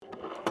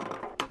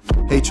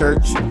Hey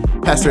church,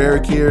 Pastor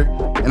Eric here,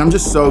 and I'm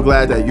just so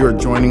glad that you're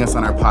joining us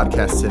on our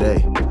podcast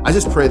today. I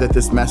just pray that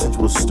this message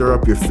will stir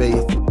up your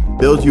faith,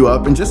 build you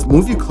up, and just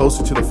move you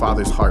closer to the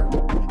Father's heart.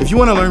 If you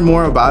want to learn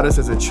more about us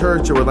as a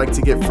church or would like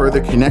to get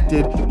further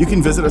connected, you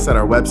can visit us at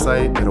our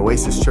website at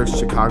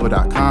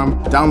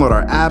oasischurchchicago.com, download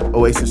our app,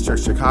 Oasis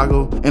Church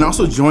Chicago, and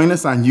also join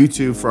us on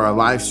YouTube for our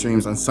live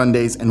streams on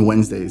Sundays and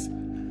Wednesdays.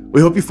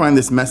 We hope you find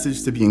this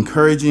message to be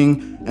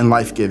encouraging and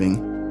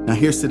life-giving. Now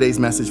here's today's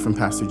message from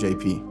Pastor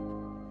JP.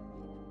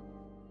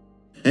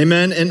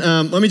 Amen.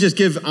 And let me just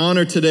give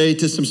honor today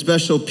to some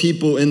special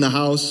people in the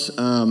house.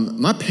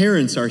 My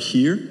parents are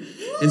here.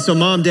 And so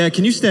Mom, Dad,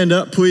 can you stand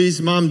up,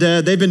 please? Mom,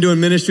 Dad, they've been doing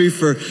ministry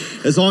for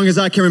as long as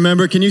I can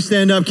remember. Can you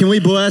stand up? Can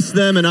we bless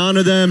them and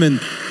honor them and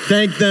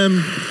thank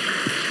them?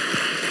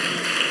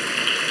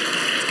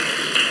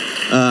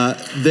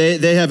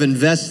 They have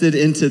invested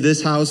into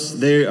this house.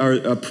 We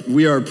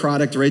are a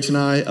product, Rach and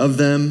I, of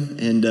them.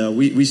 And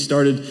we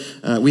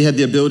had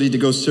the ability to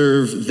go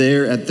serve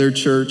there at their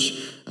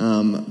church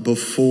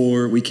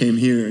before we came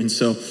here. And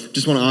so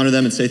just want to honor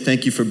them and say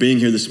thank you for being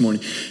here this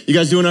morning. You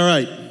guys doing all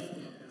right?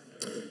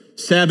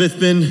 Sabbath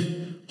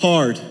been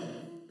hard?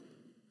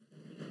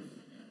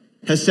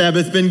 Has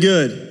Sabbath been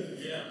good?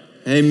 Yeah.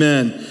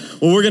 Amen.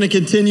 Well, we're going to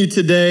continue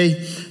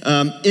today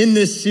in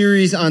this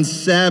series on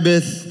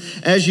Sabbath.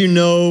 As you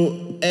know,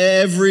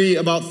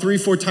 about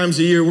 3-4 times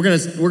a year,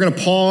 we're gonna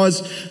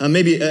pause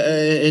maybe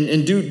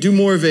and do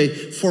more of a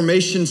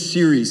formation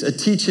series, a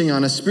teaching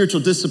on a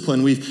spiritual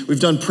discipline. We've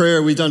done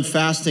prayer, we've done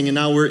fasting, and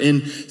now we're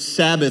in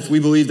Sabbath. We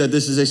believe that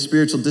this is a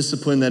spiritual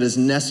discipline that is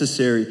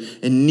necessary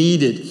and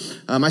needed.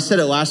 I said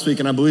it last week,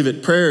 and I believe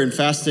it. Prayer and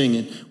fasting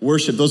and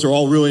worship, those are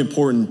all really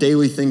important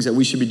daily things that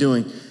we should be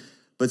doing.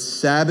 But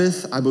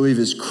Sabbath, I believe,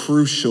 is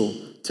crucial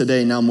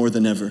today now more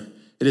than ever.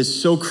 It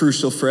is so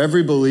crucial for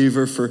every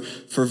believer, for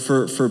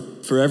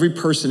every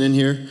person in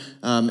here.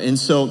 And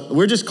so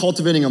we're just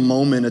cultivating a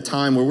moment, a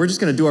time where we're just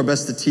going to do our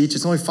best to teach.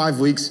 It's only 5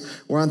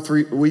 weeks. We're on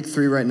week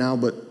 3 right now.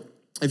 But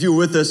if you were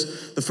with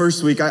us the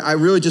first week, I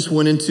really just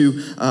went into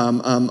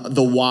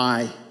the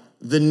why,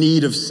 the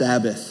need of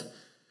Sabbath.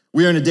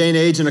 We are in a day and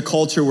age and a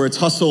culture where it's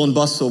hustle and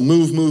bustle,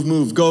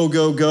 move, go.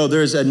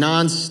 There's a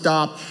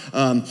nonstop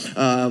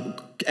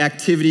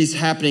activities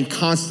happening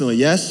constantly,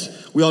 yes?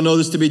 We all know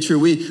this to be true.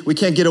 We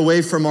can't get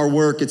away from our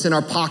work. It's in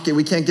our pocket.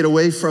 We can't get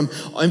away from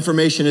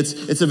information.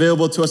 It's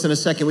available to us in a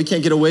second. We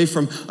can't get away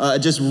from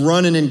just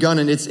running and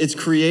gunning. It's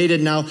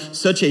created now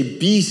such a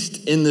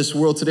beast in this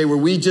world today where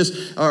we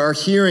just are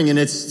hearing, and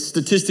its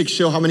statistics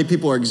show how many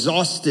people are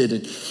exhausted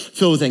and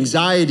filled with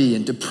anxiety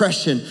and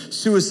depression.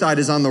 Suicide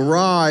is on the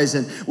rise,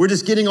 and we're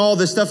just getting all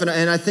this stuff. And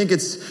I think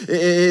it's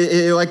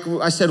like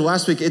I said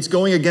last week, it's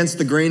going against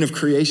the grain of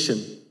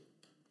creation.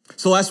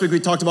 So last week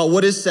we talked about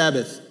what is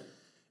Sabbath.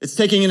 It's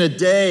taking in a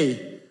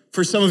day.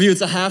 For some of you,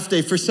 it's a half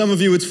day. For some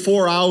of you, it's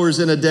 4 hours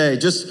in a day,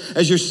 just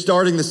as you're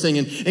starting this thing.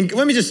 And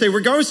let me just say,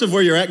 regardless of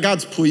where you're at,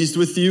 God's pleased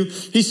with you.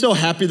 He's so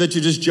happy that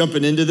you're just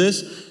jumping into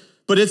this.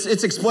 But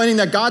it's explaining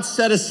that God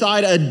set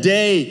aside a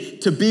day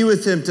to be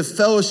with him, to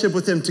fellowship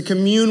with him, to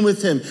commune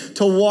with him,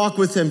 to walk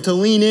with him, to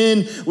lean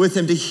in with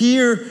him, to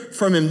hear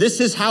from him. This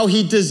is how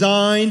he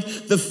designed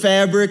the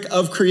fabric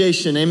of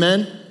creation.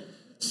 Amen?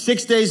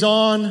 6 days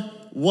on,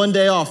 1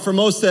 day off. For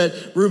most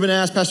that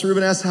Pastor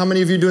Ruben asked, how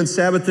many of you are doing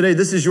Sabbath today?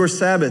 This is your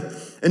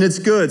Sabbath, and it's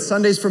good.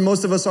 Sundays for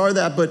most of us are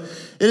that, but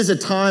it is a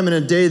time and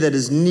a day that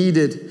is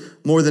needed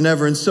more than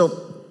ever. And so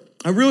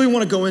I really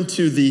want to go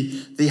into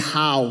the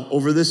how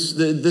over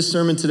this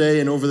sermon today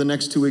and over the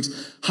next 2 weeks.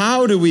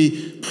 How do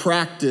we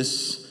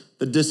practice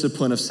the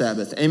discipline of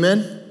Sabbath?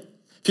 Amen?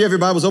 If you have your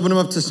Bibles, open them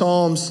up to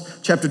Psalms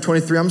chapter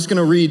 23. I'm just going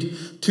to read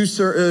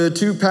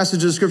two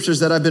passages of scriptures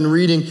that I've been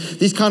reading.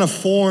 These kind of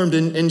formed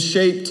and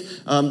shaped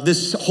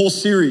this whole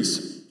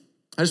series.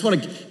 I just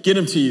want to get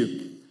them to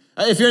you.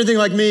 If you're anything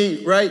like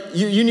me, right,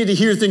 you need to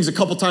hear things a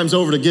couple times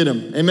over to get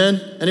them.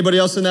 Amen? Anybody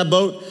else in that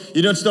boat?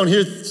 You just don't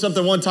hear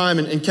something one time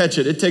and catch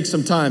it. It takes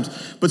some time.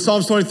 But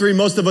Psalms 23,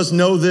 most of us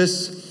know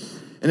this.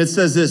 And it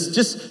says this,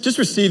 just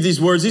receive these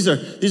words. These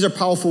are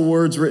powerful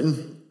words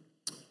written.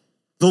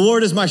 The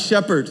Lord is my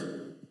shepherd.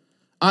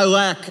 I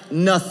lack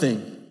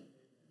nothing.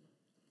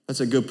 That's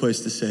a good place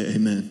to say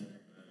amen.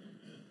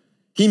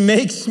 He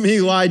makes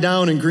me lie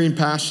down in green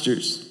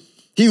pastures.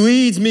 He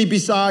leads me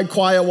beside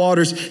quiet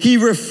waters. He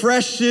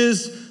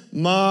refreshes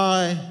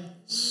my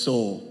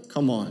soul.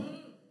 Come on.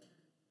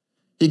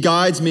 He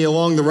guides me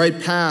along the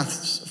right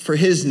paths for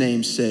his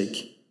name's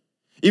sake.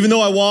 Even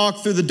though I walk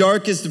through the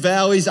darkest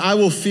valleys, I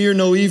will fear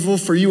no evil,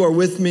 for you are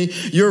with me.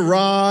 Your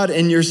rod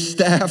and your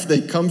staff,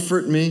 they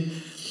comfort me.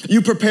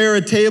 You prepare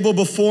a table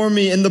before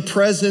me in the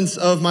presence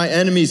of my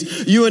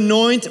enemies. You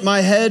anoint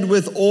my head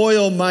with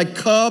oil. My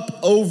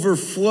cup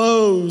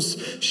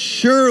overflows.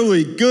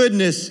 Surely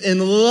goodness and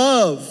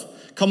love,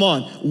 come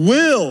on,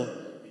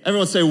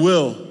 everyone say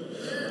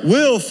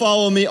will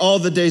follow me all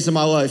the days of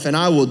my life, and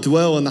I will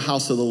dwell in the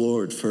house of the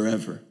Lord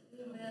forever.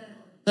 Amen.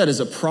 That is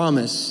a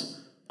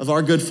promise of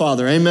our good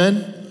Father.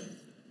 Amen.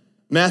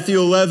 Matthew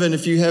 11,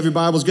 if you have your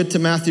Bibles, get to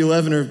Matthew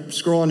 11 or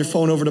scroll on your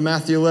phone over to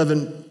Matthew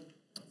 11.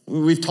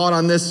 We've taught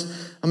on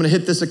this. I'm going to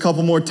hit this a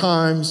couple more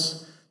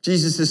times.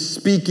 Jesus is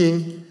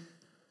speaking,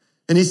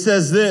 and he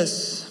says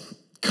this,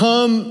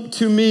 come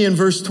to me in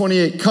verse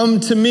 28, come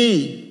to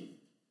me,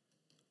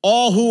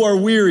 all who are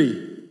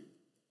weary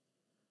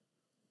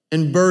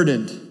and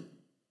burdened.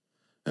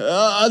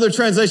 Other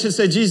translations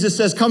say, Jesus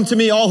says, come to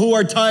me, all who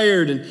are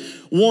tired and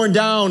worn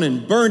down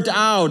and burnt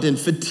out and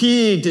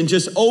fatigued and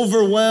just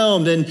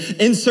overwhelmed, and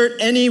insert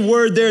any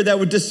word there that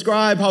would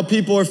describe how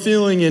people are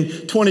feeling in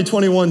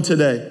 2021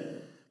 today.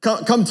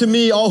 Come to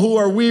me, all who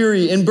are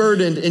weary and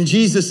burdened. And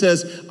Jesus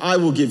says, I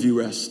will give you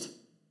rest.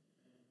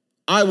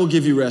 I will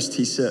give you rest,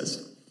 he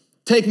says.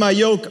 Take my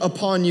yoke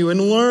upon you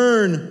and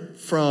learn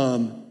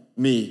from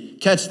me.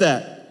 Catch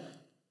that.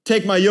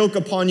 Take my yoke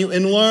upon you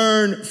and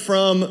learn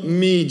from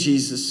me,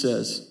 Jesus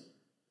says.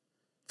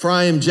 For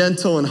I am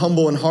gentle and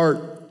humble in heart,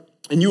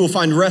 and you will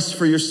find rest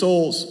for your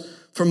souls.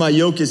 For my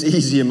yoke is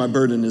easy and my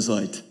burden is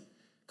light.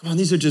 Come on,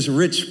 these are just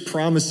rich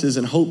promises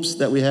and hopes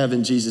that we have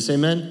in Jesus.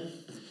 Amen?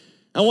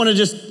 I want to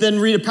just then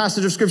read a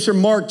passage of scripture,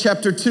 Mark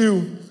chapter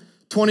 2,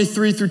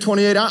 23 through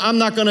 28. I'm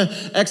not going to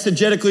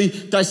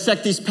exegetically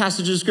dissect these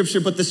passages of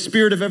scripture, but the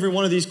spirit of every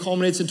one of these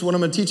culminates into what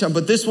I'm going to teach on.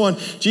 But this one,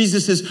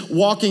 Jesus is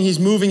walking, he's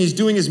moving, he's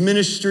doing his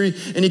ministry,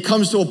 and he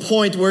comes to a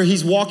point where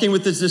he's walking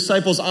with his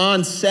disciples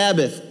on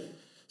Sabbath.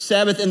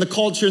 Sabbath in the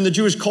culture, in the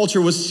Jewish culture,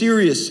 was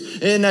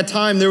serious. In that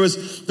time, there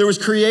was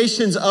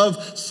creations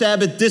of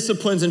Sabbath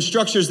disciplines and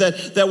structures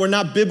that were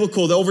not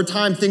biblical. That over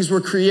time, things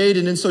were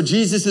created. And so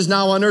Jesus is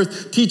now on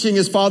earth teaching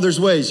his Father's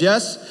ways,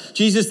 yes?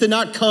 Jesus did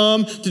not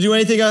come to do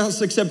anything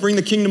else except bring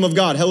the kingdom of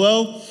God.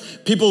 Hello?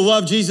 People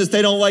love Jesus.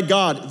 They don't like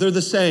God. They're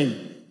the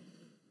same.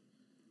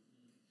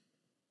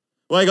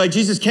 Like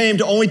Jesus came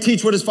to only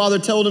teach what his Father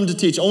told him to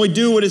teach, only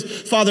do what his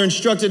Father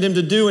instructed him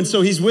to do. And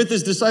so he's with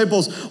his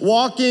disciples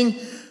walking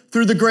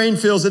through the grain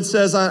fields. It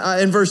says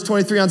in verse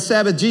 23, on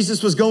Sabbath,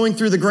 Jesus was going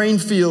through the grain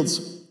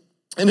fields,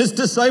 and his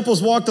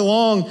disciples walked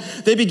along.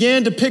 They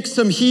began to pick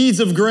some heads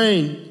of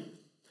grain.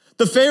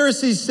 The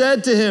Pharisees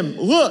said to him,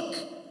 look,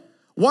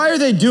 why are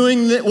they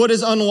doing what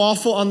is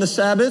unlawful on the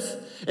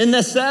Sabbath? In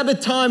the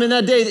Sabbath time, in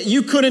that day,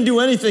 you couldn't do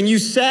anything. You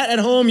sat at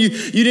home, you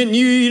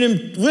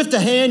didn't lift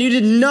a hand, you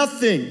did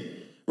nothing.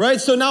 Right?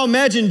 So now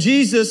imagine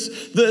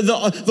Jesus,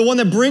 the one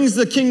that brings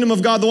the kingdom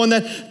of God, the one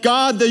that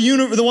God,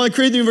 the one that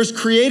created the universe,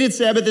 created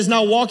Sabbath, is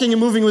now walking and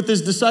moving with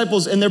his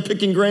disciples, and they're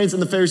picking grains,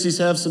 and the Pharisees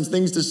have some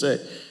things to say.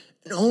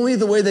 And only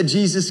the way that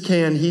Jesus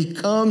can, he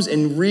comes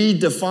and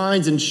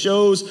redefines and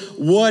shows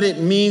what it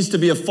means to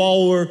be a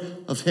follower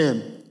of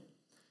him.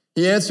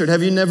 He answered,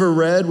 have you never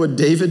read what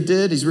David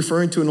did? He's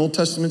referring to an Old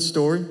Testament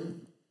story.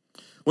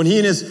 When he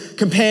and his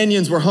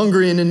companions were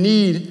hungry and in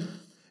need,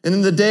 and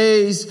in the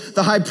days,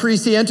 the high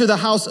priest, he entered the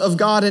house of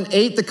God and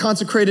ate the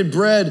consecrated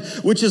bread,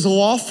 which is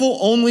lawful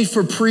only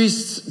for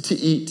priests to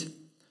eat.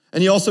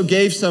 And he also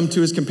gave some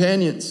to his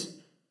companions.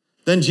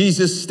 Then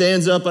Jesus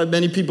stands up,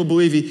 many people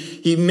believe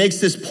he makes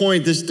this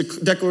point, this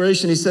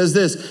declaration. He says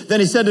this, then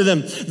he said to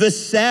them, the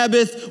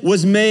Sabbath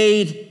was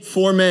made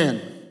for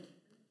man.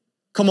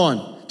 Come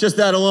on, just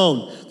that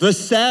alone. The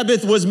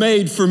Sabbath was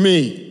made for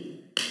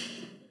me.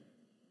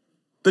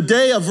 The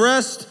day of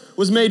rest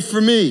was made for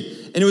me.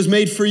 And it was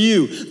made for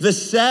you. The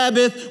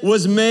Sabbath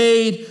was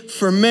made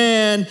for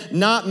man,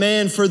 not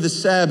man for the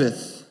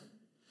Sabbath.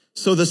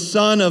 So the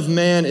Son of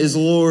Man is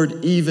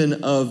Lord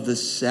even of the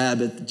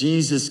Sabbath.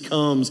 Jesus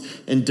comes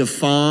and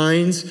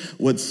defines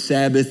what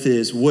Sabbath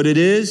is. What it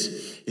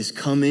is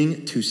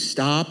coming to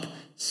stop,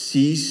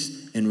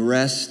 cease, and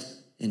rest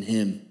in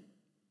him.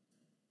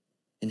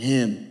 In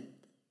him,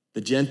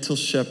 the gentle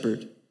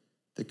shepherd,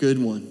 the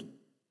good one,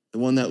 the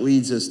one that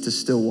leads us to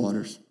still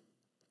waters.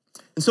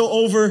 And so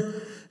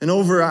over and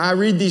over, I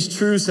read these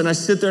truths and I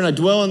sit there and I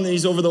dwell on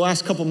these over the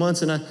last couple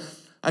months, and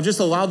I've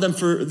just allowed them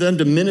for them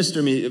to minister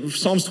to me.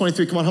 Psalms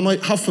 23, come on,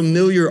 how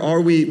familiar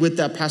are we with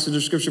that passage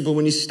of scripture? But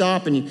when you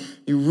stop and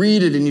you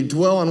read it and you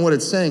dwell on what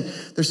it's saying,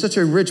 there's such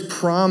a rich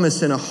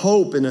promise and a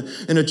hope and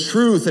a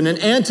truth and an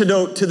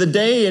antidote to the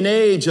day and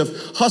age of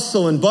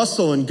hustle and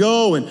bustle and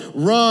go and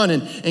run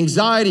and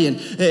anxiety. And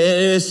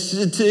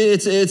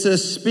it's a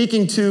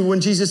speaking to,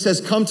 when Jesus says,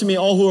 come to me,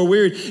 all who are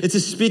weary, it's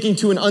a speaking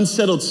to an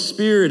unsettled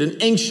spirit,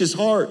 an anxious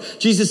heart.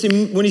 Jesus,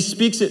 when he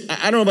speaks it,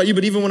 I don't know about you,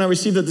 but even when I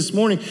received it this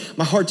morning,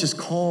 my heart just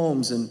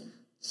calms and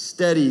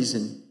steadies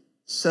and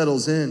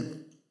settles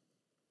in.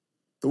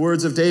 The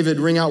words of David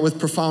ring out with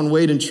profound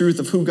weight and truth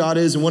of who God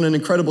is and what an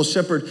incredible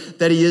shepherd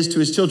that he is to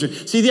his children.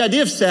 See, the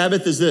idea of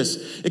Sabbath is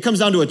this. It comes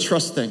down to a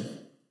trust thing.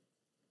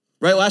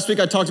 Right? Last week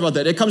I talked about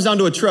that. It comes down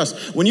to a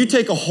trust. When you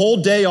take a whole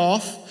day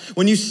off,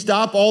 when you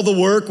stop all the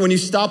work, when you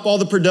stop all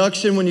the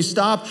production, when you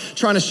stop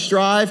trying to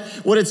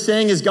strive, what it's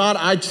saying is, God,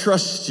 I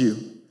trust you.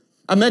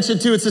 I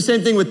mentioned too, it's the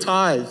same thing with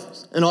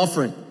tithes and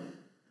offering.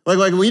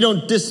 Like we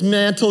don't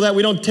dismantle that.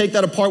 We don't take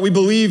that apart. We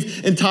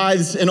believe in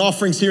tithes and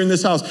offerings here in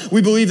this house.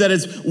 We believe that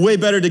it's way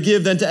better to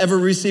give than to ever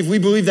receive. We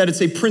believe that it's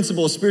a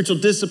principle, a spiritual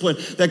discipline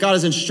that God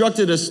has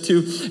instructed us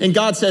to. And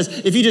God says,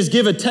 if you just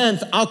give a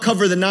 10th, I'll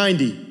cover the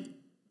 90.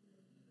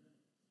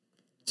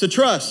 It's a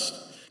trust.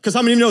 Because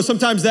how many of you know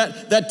sometimes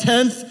that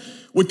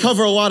 10th would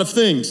cover a lot of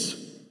things?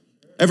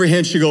 Every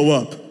hand should go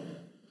up.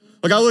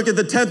 Like I look at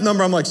the 10th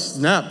number, I'm like,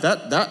 snap,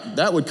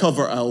 that would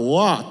cover a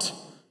lot.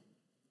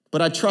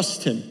 But I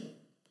trust him.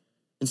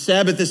 And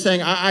Sabbath is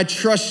saying, I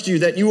trust you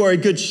that you are a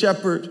good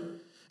shepherd.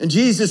 And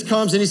Jesus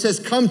comes and he says,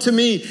 come to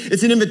me.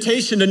 It's an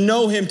invitation to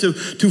know him, to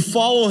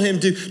follow him,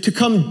 to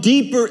come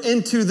deeper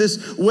into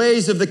this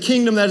ways of the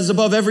kingdom that is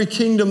above every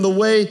kingdom, the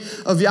way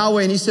of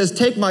Yahweh. And he says,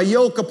 take my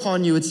yoke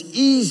upon you. It's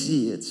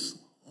easy, it's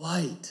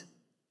light.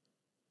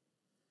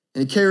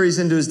 And he carries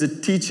into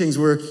his teachings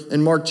where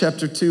in Mark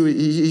chapter 2,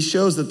 he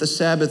shows that the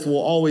Sabbath will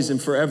always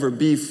and forever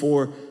be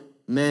for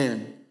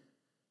man.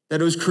 That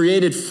it was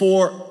created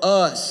for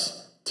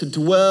us to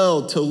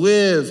dwell, to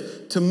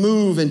live, to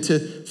move, and to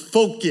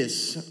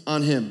focus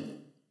on him.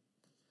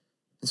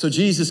 And so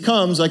Jesus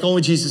comes like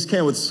only Jesus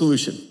can with a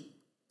solution.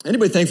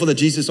 Anybody thankful that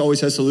Jesus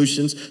always has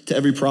solutions to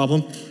every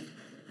problem?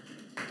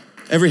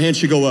 Every hand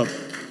should go up.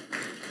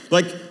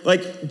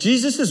 Like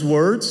Jesus'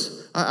 words,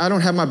 I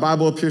don't have my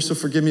Bible up here, so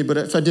forgive me, but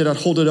if I did, I'd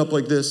hold it up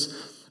like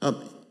this.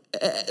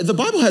 The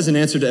Bible has an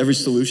answer to every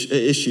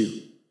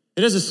issue.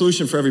 It has a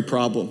solution for every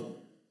problem.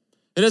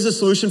 It has a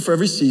solution for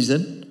every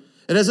season.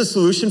 It has a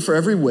solution for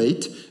every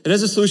weight. It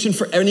has a solution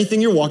for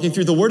anything you're walking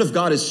through. The word of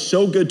God is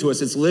so good to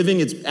us. It's living,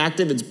 it's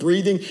active, it's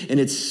breathing, and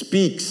it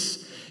speaks.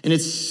 And it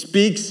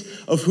speaks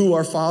of who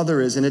our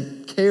Father is, and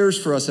it cares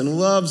for us and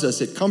loves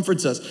us. It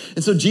comforts us.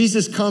 And so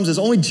Jesus comes as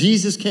only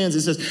Jesus can. He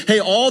says, hey,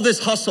 all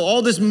this hustle,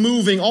 all this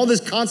moving, all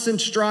this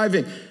constant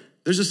striving,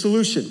 there's a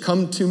solution.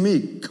 Come to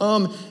me.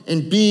 Come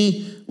and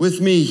be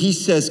with me. He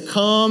says,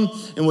 come.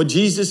 And what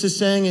Jesus is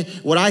saying,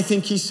 what I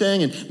think he's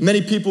saying, and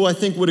many people I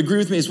think would agree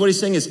with me, is what he's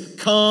saying is,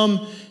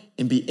 come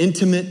and be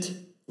intimate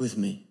with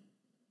me.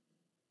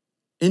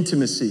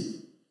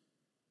 Intimacy.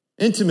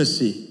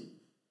 Intimacy.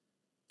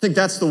 I think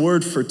that's the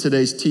word for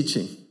today's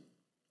teaching.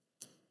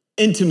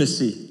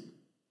 Intimacy.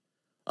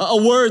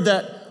 A word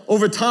that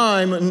over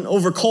time and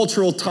over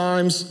cultural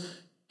times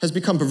has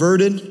become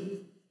perverted.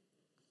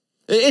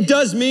 It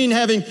does mean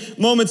having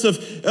moments of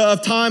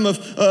time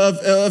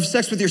of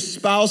sex with your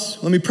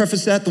spouse. Let me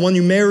preface that, the one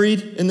you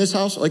married in this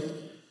house. Like,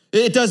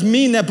 it does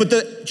mean that, but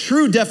the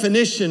true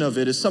definition of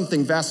it is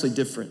something vastly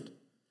different.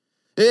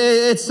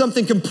 It's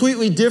something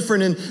completely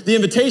different, and the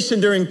invitation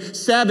during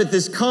Sabbath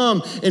is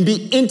come and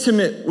be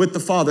intimate with the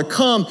Father.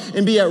 Come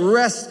and be at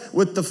rest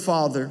with the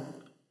Father.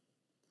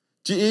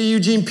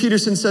 Eugene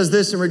Peterson says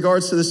this in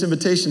regards to this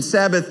invitation.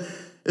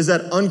 Sabbath is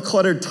that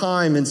uncluttered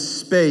time and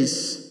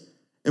space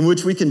in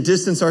which we can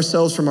distance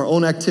ourselves from our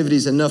own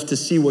activities enough to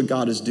see what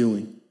God is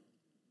doing.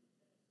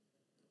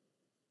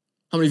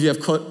 How many of you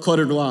have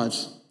cluttered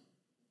lives?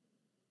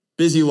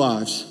 Busy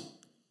lives.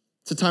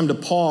 It's a time to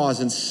pause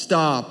and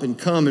stop and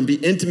come and be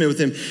intimate with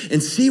him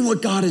and see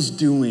what God is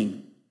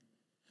doing.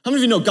 How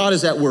many of you know God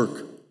is at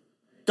work?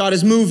 God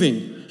is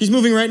moving. He's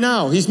moving right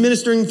now. He's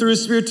ministering through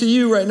his Spirit to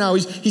you right now.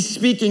 He's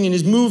speaking and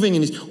he's moving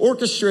and he's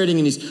orchestrating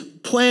and he's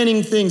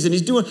planning things and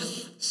he's doing.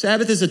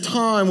 Sabbath is a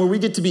time where we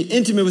get to be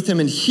intimate with him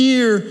and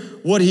hear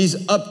what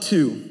he's up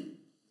to.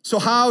 So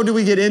how do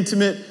we get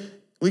intimate?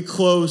 We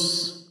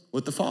close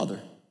with the Father.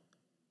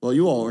 Well,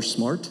 you all are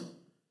smart.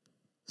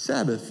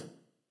 Sabbath.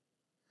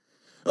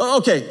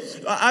 Okay,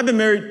 I've been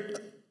married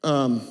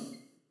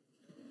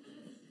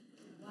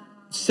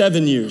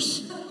 7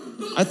 years.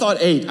 I thought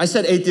 8. I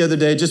said 8 the other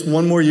day, just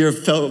one more year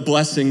of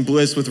blessing,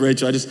 bliss with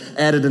Rachel. I just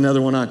added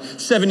another one on.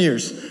 7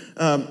 years.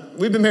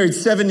 We've been married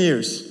 7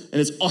 years,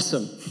 and it's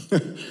awesome.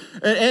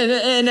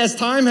 And as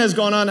time has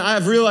gone on, I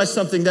have realized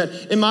something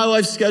that in my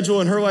life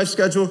schedule and her life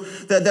schedule,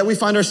 that we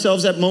find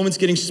ourselves at moments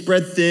getting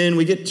spread thin.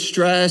 We get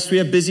stressed. We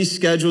have busy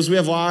schedules. We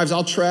have lives.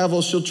 I'll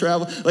travel. She'll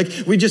travel. Like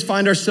we just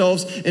find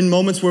ourselves in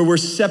moments where we're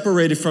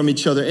separated from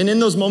each other. And in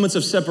those moments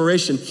of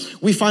separation,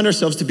 we find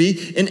ourselves to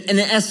be, in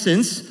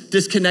essence,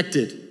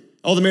 disconnected.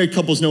 All the married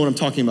couples know what I'm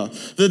talking about.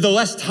 The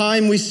less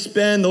time we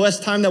spend, the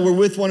less time that we're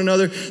with one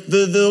another,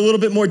 the little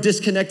bit more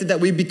disconnected that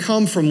we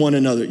become from one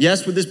another.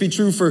 Yes, would this be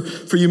true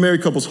for you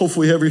married couples?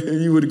 Hopefully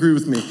you would agree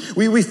with me.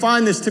 We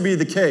find this to be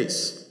the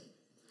case.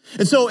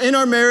 And so in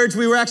our marriage,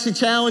 we were actually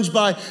challenged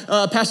by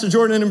Pastor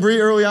Jordan and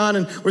Bree early on,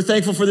 and we're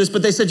thankful for this,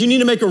 but they said, you need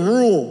to make a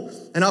rule,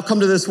 and I'll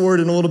come to this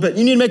word in a little bit.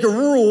 You need to make a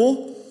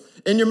rule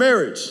in your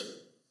marriage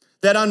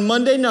that on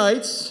Monday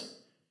nights,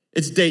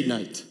 it's date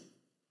night.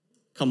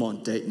 Come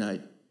on, date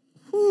night.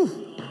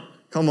 Whew.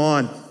 Come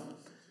on.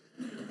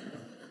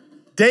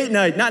 Date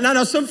night.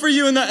 Now, some for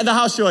you in the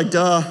house, you're like,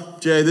 duh,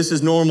 Jay, this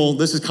is normal.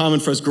 This is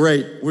common for us.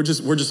 Great. We're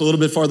just a little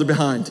bit farther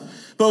behind.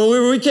 But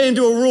we came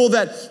to a rule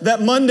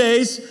that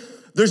Mondays,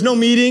 there's no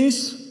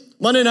meetings.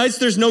 Monday nights,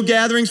 there's no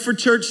gatherings for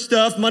church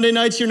stuff. Monday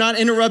nights, you're not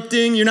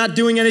interrupting. You're not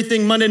doing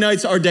anything. Monday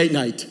nights are date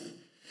night.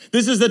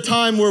 This is the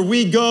time where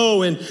we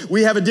go and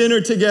we have a dinner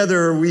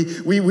together.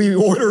 We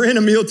order in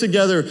a meal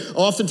together.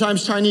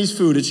 Oftentimes Chinese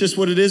food. It's just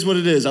what it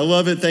is. I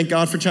love it. Thank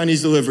God for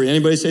Chinese delivery.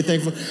 Anybody say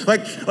thankful?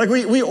 Like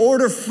we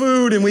order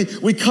food and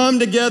we come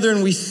together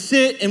and we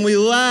sit and we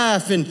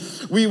laugh and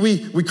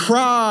we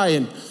cry,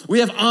 and we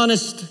have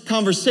honest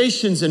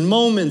conversations and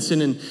moments,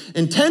 and in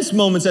intense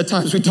moments at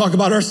times. We talk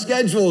about our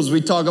schedules.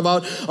 We talk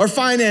about our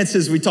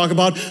finances. We talk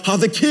about how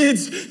the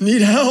kids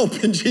need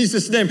help in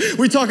Jesus' name.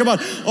 We talk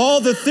about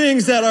all the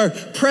things that are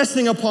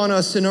pressing upon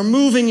us and are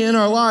moving in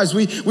our lives.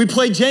 We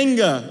play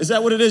Jenga. Is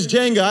that what it is,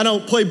 Jenga? I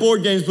don't play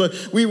board games, but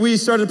we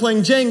started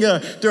playing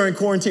Jenga during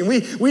quarantine.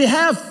 We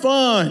have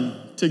fun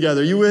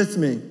together. You with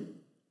me?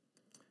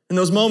 In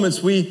those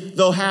moments, we,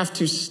 though, have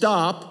to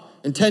stop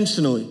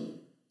intentionally,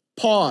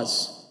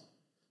 pause,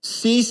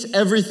 cease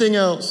everything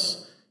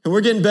else. And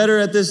we're getting better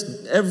at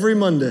this every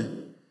Monday.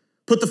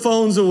 Put the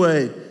phones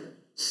away,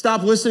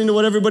 stop listening to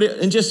what everybody,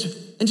 and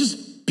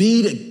just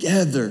be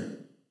together.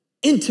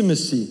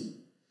 Intimacy.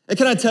 And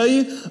can I tell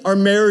you, our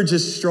marriage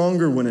is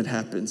stronger when it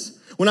happens.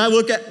 When I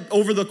look at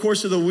over the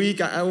course of the week,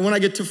 when I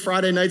get to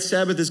Friday night,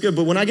 Sabbath is good.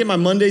 But when I get my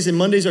Mondays, and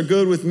Mondays are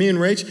good with me and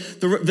Rach,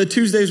 the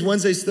Tuesdays,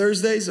 Wednesdays,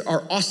 Thursdays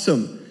are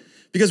awesome.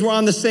 Because we're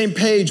on the same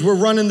page, we're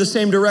running the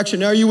same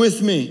direction. Are you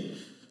with me?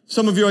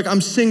 Some of you are like,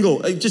 I'm single.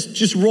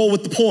 Just roll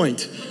with the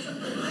point.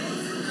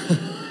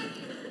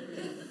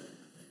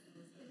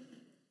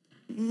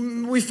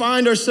 We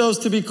find ourselves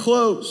to be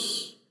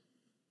close.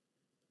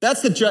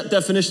 That's the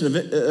definition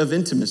of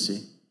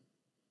intimacy.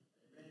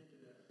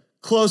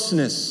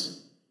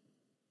 Closeness.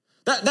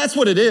 That's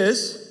what it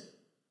is.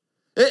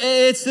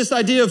 It's this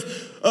idea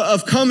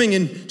of coming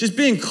and just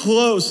being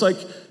close, like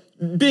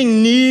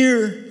being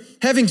near,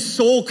 having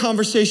soul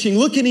conversation,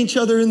 looking each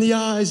other in the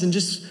eyes and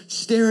just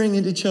staring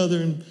at each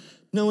other and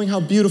knowing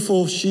how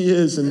beautiful she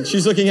is. And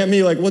she's looking at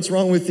me like, what's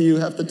wrong with you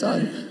half the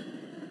time?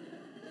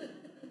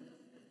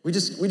 We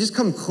just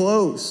come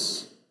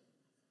close.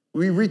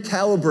 We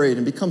recalibrate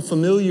and become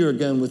familiar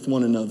again with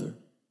one another.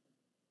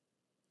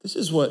 This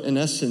is what, in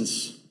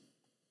essence,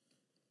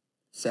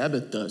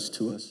 Sabbath does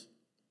to us.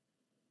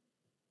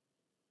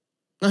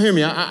 Now hear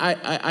me,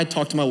 I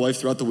talk to my wife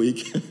throughout the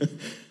week.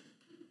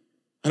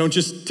 I don't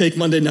just take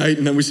Monday night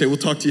and then we say, we'll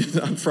talk to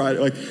you on Friday.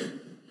 Like,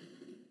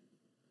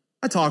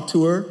 I talk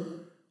to her,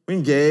 we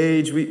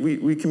engage,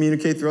 we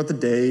communicate throughout the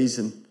days,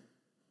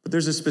 but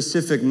there's a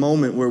specific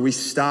moment where we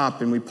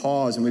stop and we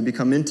pause and we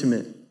become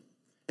intimate.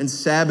 And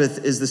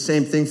Sabbath is the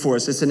same thing for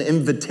us. It's an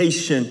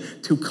invitation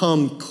to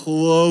come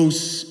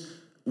close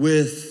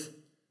with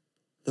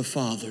the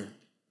Father.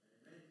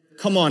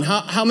 Come on,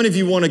 how many of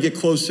you want to get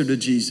closer to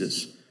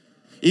Jesus?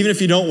 Even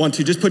if you don't want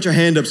to, just put your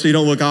hand up so you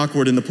don't look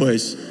awkward in the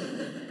place.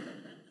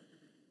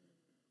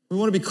 We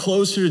want to be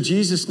closer to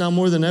Jesus now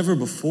more than ever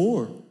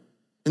before.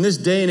 In this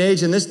day and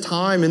age, in this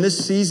time, in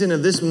this season,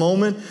 of this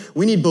moment,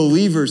 we need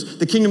believers.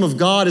 The kingdom of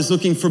God is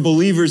looking for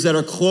believers that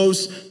are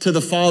close to the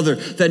Father,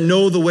 that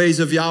know the ways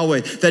of Yahweh,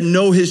 that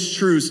know his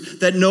truths,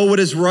 that know what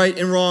is right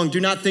and wrong.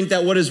 Do not think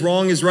that what is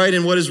wrong is right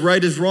and what is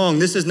right is wrong.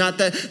 This is not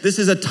that. This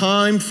is a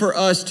time for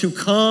us to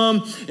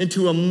come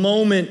into a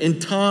moment in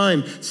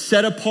time,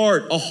 set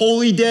apart, a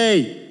holy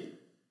day,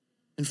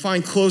 and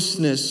find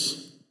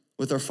closeness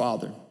with our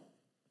Father.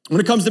 When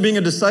it comes to being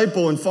a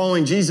disciple and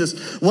following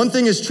Jesus, one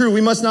thing is true.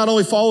 We must not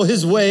only follow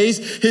his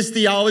ways, his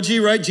theology,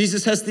 right?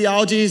 Jesus has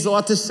theology. He's a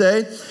lot to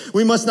say.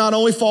 We must not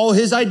only follow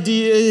his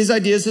ideas,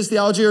 his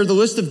theology, or the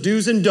list of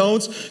do's and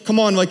don'ts. Come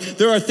on, like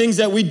there are things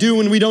that we do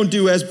and we don't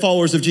do as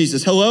followers of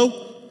Jesus.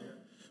 Hello?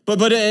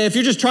 But if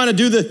you're just trying to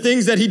do the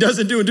things that he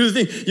doesn't do and do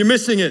the thing, you're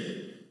missing it.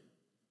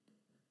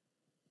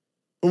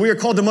 But we are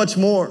called to much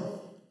more.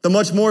 The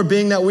much more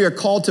being that we are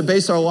called to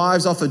base our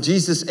lives off of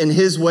Jesus and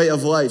his way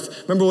of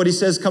life. Remember what he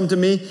says, come to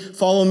me,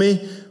 follow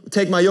me,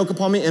 take my yoke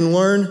upon me and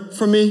learn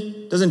from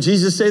me. Doesn't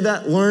Jesus say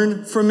that?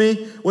 Learn from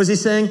me. What is he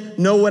saying?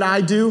 Know what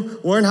I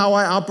do, learn how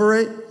I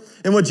operate.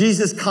 And what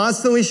Jesus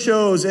constantly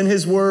shows in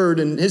his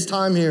word and his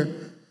time here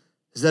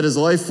is that his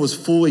life was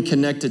fully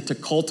connected to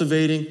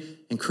cultivating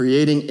and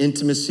creating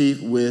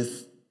intimacy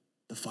with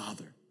the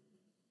Father.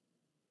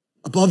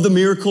 Above the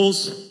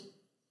miracles,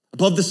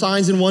 above the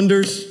signs and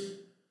wonders,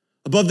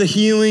 above the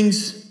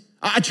healings.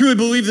 I truly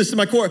believe this in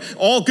my core.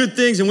 All good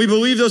things, and we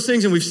believe those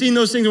things, and we've seen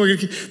those things.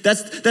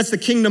 That's the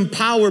kingdom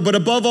power. But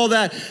above all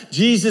that,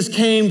 Jesus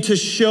came to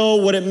show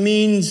what it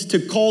means to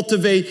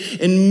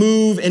cultivate and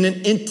move in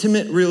an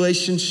intimate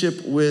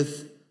relationship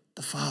with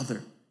the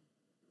Father.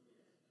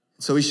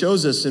 So he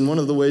shows us, and one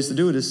of the ways to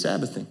do it is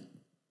Sabbathing,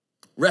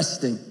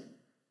 resting.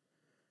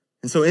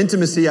 And so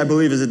intimacy, I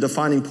believe, is a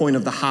defining point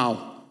of the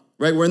how,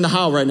 right? We're in the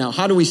how right now.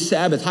 How do we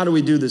Sabbath? How do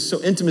we do this?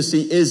 So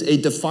intimacy is a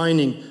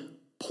defining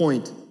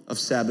point of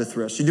Sabbath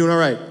rest. You doing all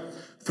right?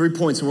 3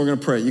 points and we're going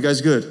to pray. You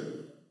guys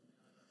good?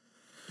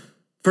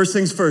 First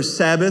things first,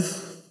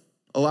 Sabbath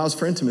allows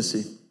for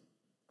intimacy.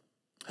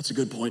 That's a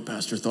good point,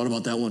 Pastor. Thought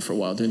about that one for a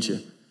while, didn't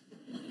you?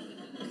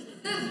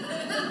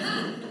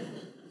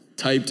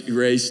 Typed,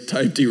 erased.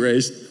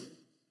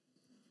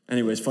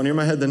 Anyways, funnier in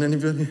my head than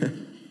anybody.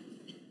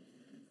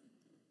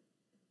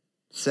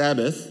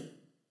 Sabbath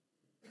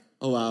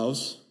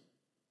allows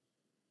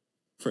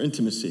for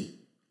intimacy.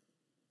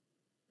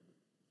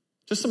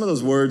 Just some of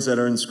those words that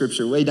are in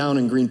scripture, lay down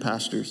in green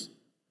pastures,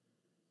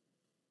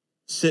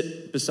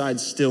 sit beside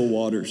still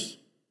waters,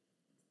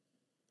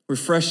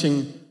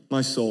 refreshing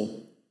my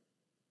soul,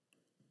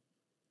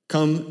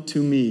 Come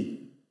to me.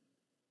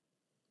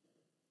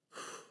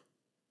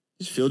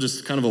 You feel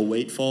just kind of a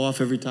weight fall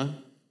off every time?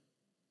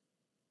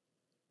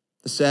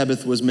 The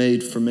Sabbath was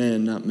made for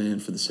man, not man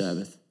for the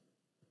Sabbath.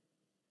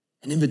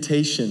 An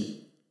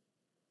invitation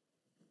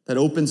that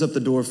opens up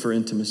the door for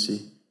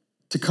intimacy,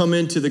 to come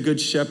into the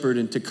Good Shepherd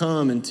and to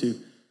come and to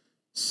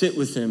sit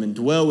with him and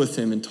dwell with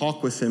him and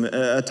talk with him,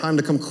 a time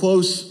to come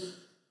close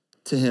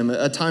to him,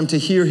 a time to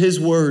hear his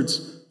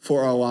words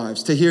for our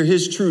lives, to hear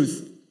his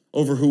truth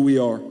over who we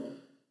are.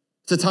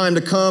 It's a time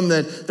to come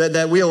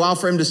that we allow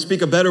for him to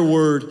speak a better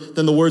word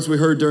than the words we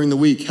heard during the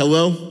week.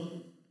 Hello?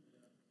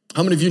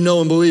 How many of you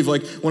know and believe,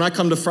 like when I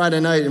come to Friday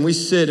night and we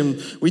sit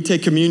and we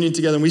take communion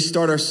together and we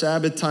start our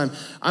Sabbath time,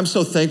 I'm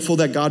so thankful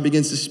that God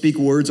begins to speak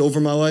words over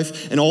my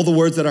life, and all the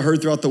words that I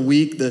heard throughout the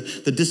week, the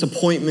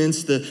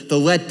disappointments, the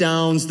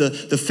letdowns,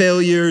 the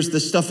failures, the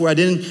stuff where I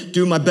didn't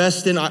do my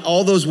best in,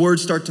 all those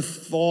words start to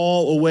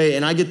fall away,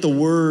 and I get the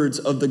words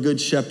of the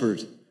Good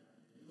Shepherd.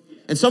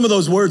 And some of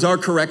those words are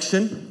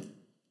correction.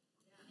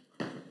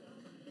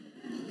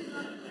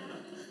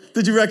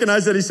 Did you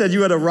recognize that he said,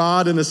 you had a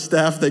rod and a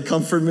staff, they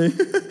comfort me?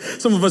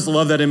 Some of us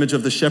love that image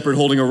of the shepherd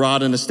holding a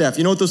rod and a staff.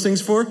 You know what those things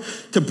for?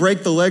 To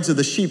break the legs of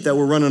the sheep that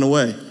were running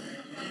away.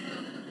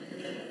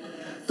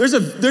 There's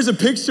a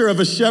picture of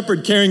a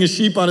shepherd carrying a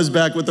sheep on his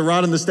back with the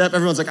rod and the staff.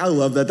 Everyone's like, I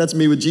love that. That's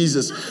me with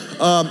Jesus.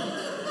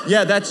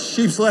 Yeah, that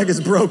sheep's leg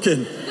is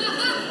broken.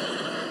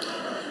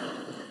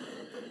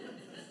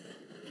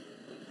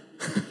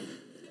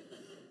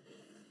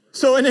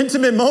 So in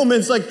intimate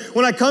moments, like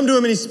when I come to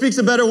him and he speaks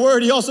a better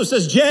word, he also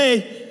says,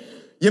 Jay,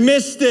 you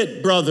missed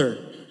it, brother.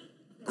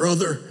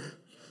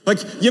 Like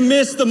you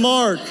missed the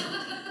mark.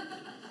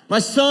 My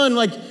son,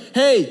 like,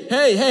 hey,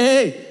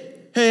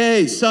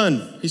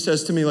 son, he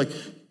says to me, like,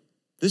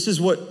 this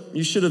is what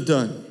you should have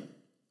done.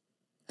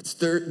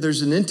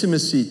 There's an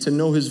intimacy to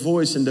know his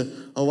voice and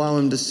to allow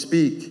him to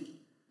speak.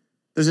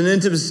 There's an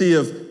intimacy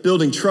of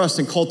building trust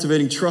and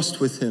cultivating trust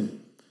with him.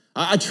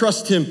 I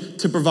trust him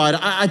to provide.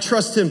 I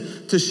trust him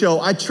to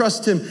show. I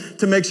trust him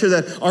to make sure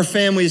that our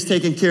family is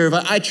taken care of.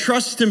 I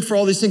trust him for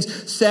all these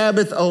things.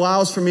 Sabbath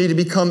allows for me to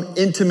become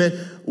intimate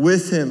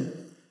with him.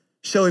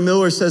 Shelley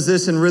Miller says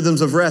this in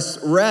Rhythms of Rest.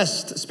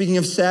 Rest, speaking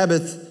of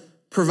Sabbath,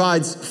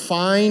 provides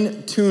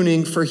fine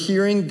tuning for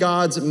hearing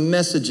God's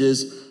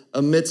messages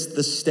amidst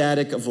the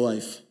static of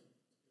life.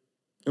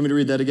 You want me to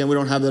read that again? We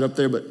don't have that up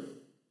there, but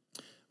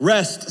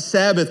rest,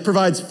 Sabbath,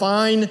 provides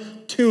fine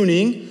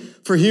tuning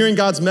for hearing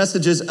God's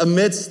messages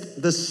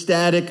amidst the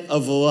static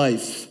of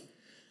life.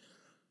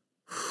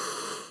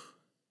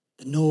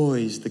 The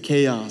noise, the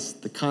chaos,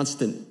 the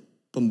constant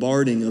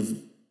bombarding of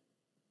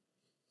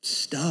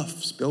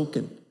stuff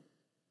spoken.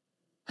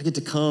 I get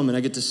to come and I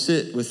get to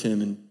sit with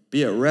him and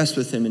be at rest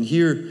with him and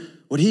hear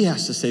what he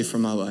has to say for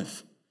my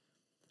life.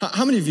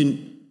 How many of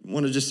you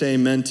want to just say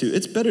amen to,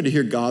 it's better to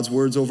hear God's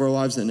words over our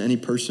lives than any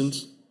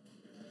person's?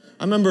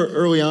 I remember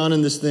early on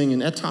in this thing,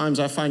 and at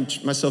times I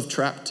find myself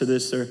trapped to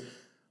this, or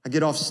I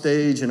get off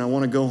stage and I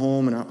want to go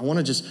home and I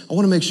want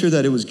to make sure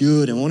that it was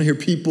good. I want to hear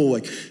people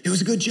like, it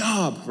was a good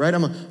job, right?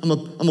 I'm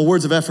a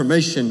words of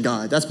affirmation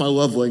guy. That's my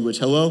love language.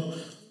 Hello?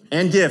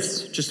 And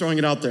gifts, just throwing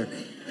it out there.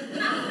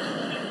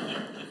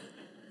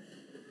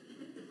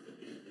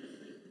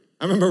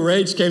 I remember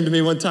Rach came to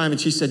me one time and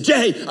she said,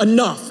 Jay,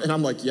 enough. And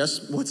I'm like,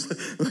 yes, what's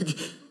like,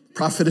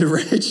 Prophet and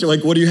Rach,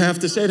 like, what do you have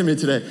to say to me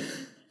today?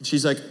 And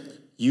she's like,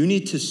 you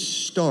need to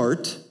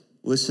start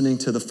listening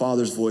to the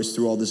Father's voice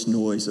through all this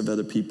noise of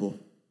other people.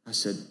 I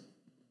said,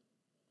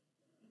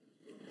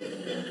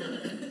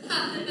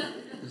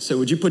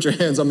 would you put your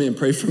hands on me and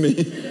pray for me?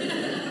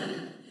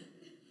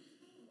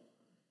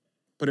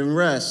 But in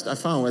rest, I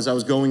found as I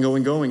was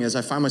going, as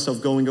I find myself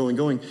going,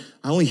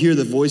 I only hear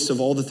the voice of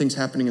all the things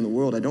happening in the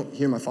world. I don't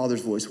hear my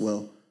Father's voice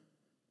well.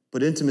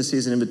 But intimacy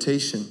is an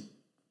invitation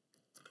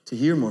to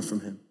hear more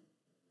from him.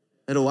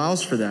 It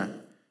allows for that.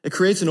 It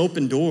creates an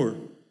open door.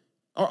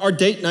 Our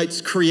date nights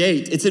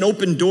create. It's an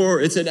open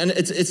door.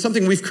 It's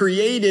something we've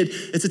created.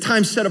 It's a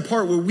time set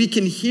apart where we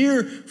can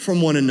hear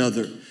from one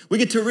another. We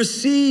get to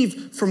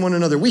receive from one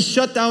another. We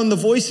shut down the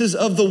voices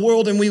of the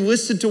world and we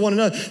listen to one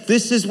another.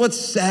 This is what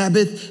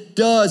Sabbath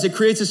does. It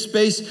creates a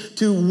space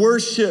to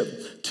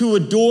worship, to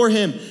adore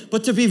him,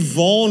 but to be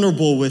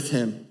vulnerable with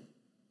him.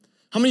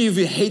 How many of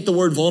you hate the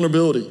word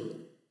vulnerability?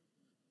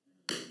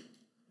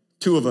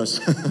 2 of us,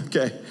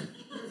 okay.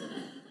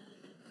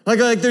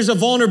 Like there's a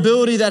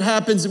vulnerability that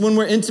happens when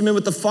we're intimate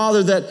with the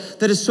Father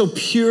that is so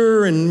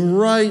pure and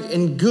right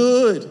and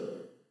good.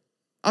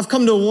 I've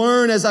come to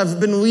learn as I've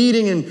been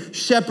leading and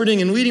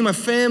shepherding and leading my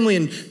family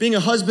and being a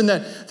husband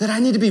that I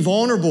need to be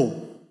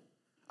vulnerable.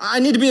 I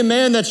need to be a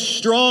man that's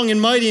strong and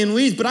mighty and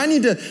leads, but I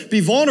need to be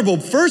vulnerable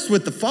first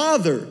with the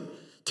Father,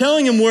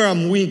 telling him where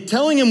I'm weak,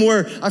 telling him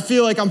where I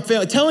feel like I'm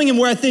failing, telling him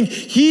where I think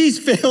he's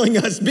failing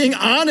us, being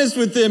honest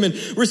with him and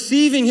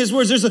receiving his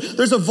words.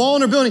 There's a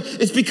vulnerability.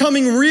 It's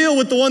becoming real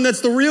with the one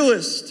that's the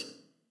realist.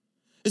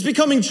 It's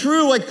becoming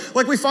true,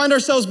 like we find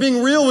ourselves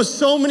being real with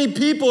so many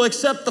people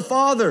except the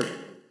Father.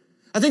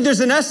 I think there's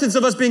an essence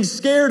of us being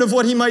scared of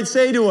what he might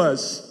say to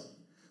us.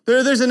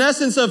 There's an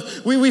essence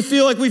of we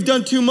feel like we've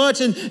done too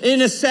much, and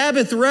in a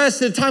Sabbath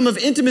rest, a time of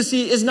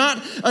intimacy is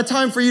not a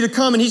time for you to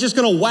come and he's just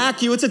gonna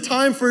whack you. It's a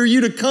time for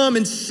you to come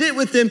and sit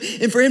with him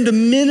and for him to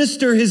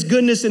minister his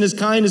goodness and his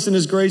kindness and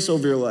his grace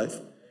over your life.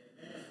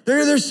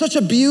 There's such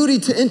a beauty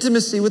to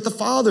intimacy with the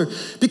Father.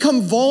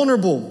 Become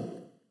vulnerable.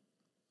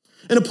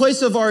 In a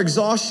place of our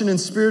exhaustion and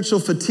spiritual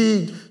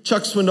fatigue,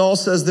 Chuck Swindoll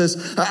says this.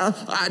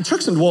 Chuck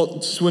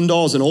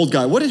Swindoll is an old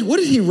guy. What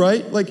did he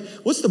write? Like,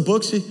 what's the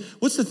books?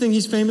 What's the thing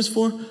he's famous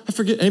for? I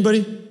forget.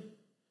 Anybody?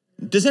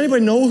 Does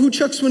anybody know who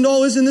Chuck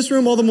Swindoll is in this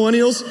room? All the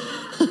millennials?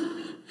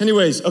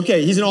 Anyways,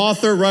 okay, he's an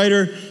author,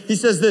 writer. He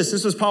says this.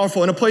 This was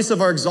powerful. In a place of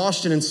our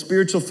exhaustion and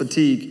spiritual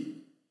fatigue,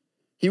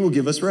 he will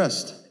give us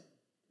rest.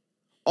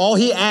 All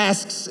he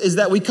asks is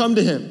that we come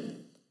to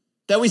him,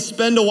 that we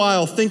spend a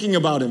while thinking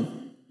about him.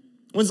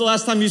 When's the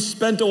last time you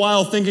spent a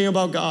while thinking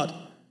about God?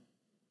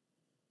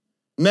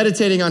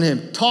 Meditating on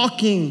him,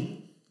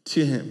 talking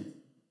to him.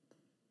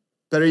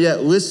 Better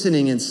yet,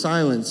 listening in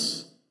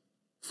silence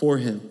for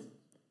him.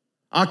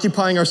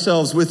 Occupying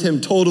ourselves with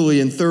him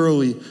totally and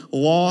thoroughly,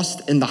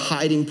 lost in the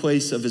hiding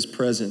place of his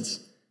presence.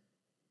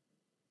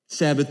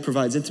 Sabbath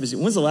provides intimacy.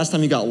 When's the last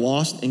time you got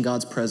lost in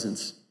God's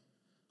presence?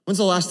 When's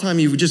the last time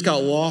you just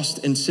got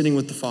lost in sitting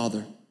with the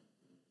Father?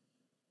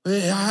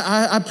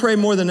 I pray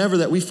more than ever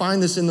that we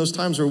find this in those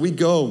times where we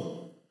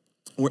go,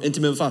 we're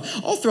intimate with God.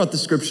 All throughout the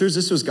scriptures,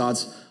 this was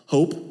God's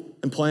hope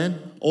and plan.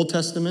 Old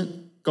Testament,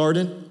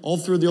 garden, all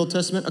through the Old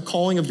Testament, a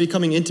calling of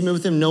becoming intimate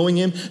with him,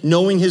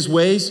 knowing his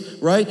ways,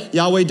 right?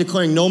 Yahweh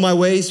declaring, know my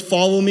ways,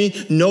 follow me,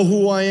 know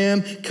who I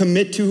am,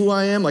 commit to who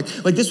I am. Like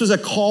this was a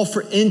call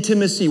for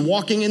intimacy,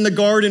 walking in the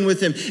garden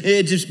with him,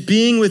 just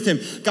being with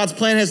him. God's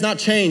plan has not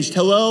changed.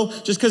 Hello?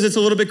 Just because it's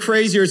a little bit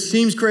crazier, it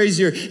seems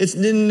crazier,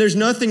 there's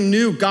nothing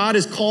new. God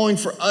is calling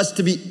for us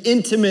to be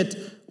intimate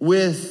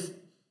with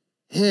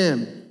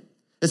him.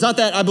 It's not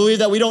that I believe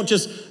that we don't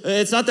just,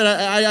 it's not that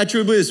I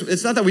truly believe this.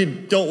 It's not that we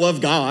don't love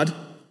God.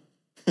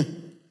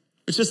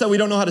 It's just that we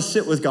don't know how to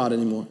sit with God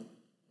anymore.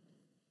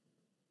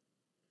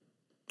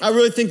 I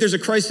really think there's a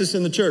crisis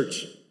in the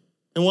church.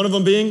 And one of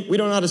them being, we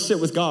don't know how to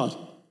sit with God.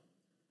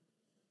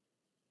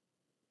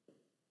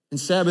 And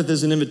Sabbath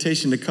is an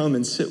invitation to come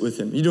and sit with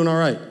him. You doing all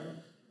right?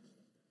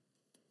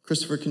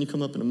 Christopher, can you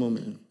come up in a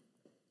moment and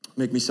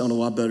make me sound a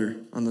lot better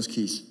on those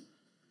keys?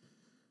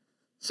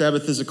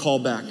 Sabbath is a call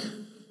back.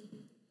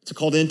 It's a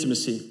call to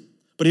intimacy.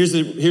 But here's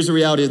the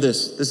reality of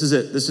this. This is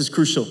it. This is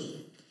crucial.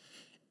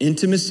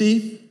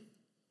 Intimacy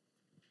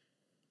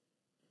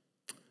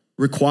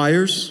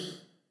requires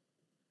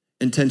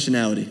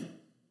intentionality.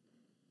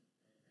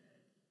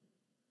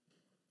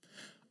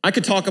 I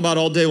could talk about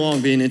all day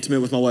long being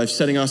intimate with my wife,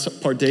 setting us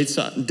apart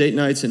date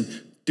nights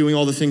and doing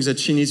all the things that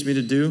she needs me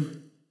to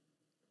do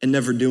and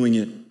never doing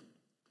it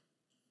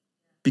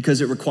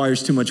because it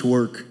requires too much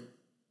work.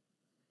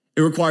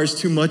 It requires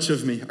too much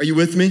of me. Are you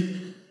with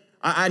me?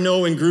 I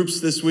know in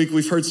groups this week,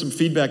 we've heard some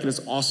feedback and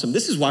it's awesome.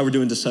 This is why we're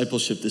doing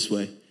discipleship this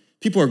way.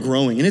 People are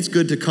growing and it's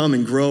good to come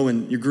and grow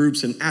in your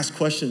groups and ask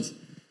questions.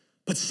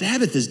 But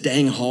Sabbath is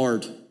dang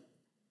hard.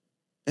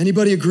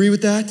 Anybody agree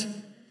with that?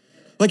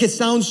 Like it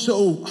sounds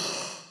so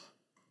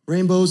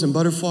rainbows and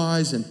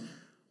butterflies and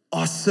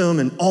awesome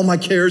and all my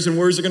cares and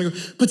worries are gonna go.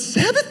 But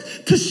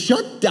Sabbath, to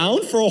shut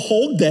down for a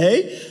whole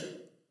day,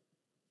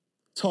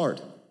 it's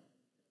hard.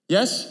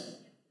 Yes?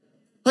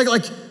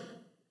 Like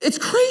it's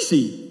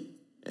crazy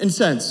in a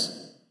sense.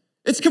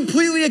 It's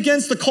completely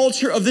against the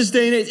culture of this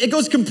day and age. It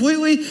goes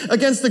completely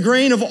against the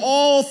grain of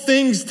all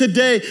things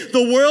today.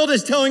 The world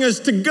is telling us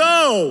to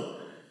go.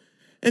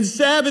 And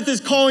Sabbath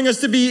is calling us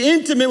to be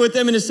intimate with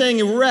him and is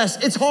saying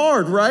rest. It's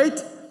hard, right?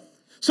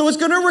 So it's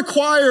going to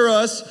require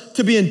us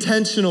to be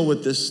intentional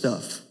with this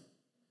stuff.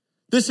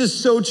 This is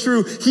so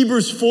true.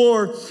 Hebrews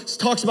 4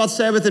 talks about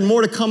Sabbath and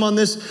more to come on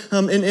this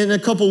in a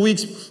couple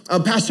weeks.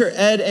 Pastor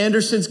Ed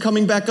Anderson's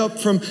coming back up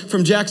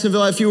from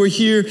Jacksonville. If you were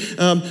here,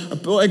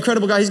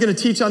 incredible guy. He's going to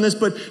teach on this.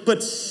 But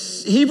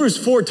Hebrews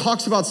 4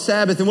 talks about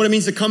Sabbath and what it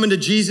means to come into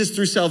Jesus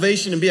through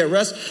salvation and be at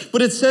rest.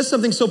 But it says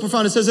something so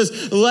profound. It says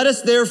this, let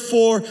us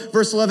therefore,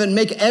 verse 11,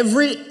 make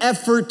every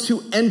effort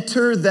to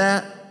enter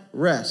that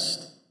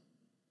rest.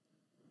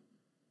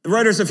 The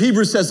writers of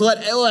Hebrews says, let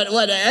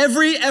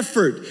every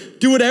effort,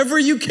 do whatever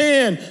you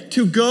can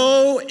to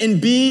go and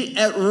be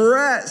at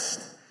rest.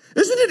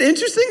 Isn't it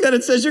interesting that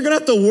it says you're gonna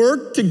have to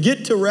work to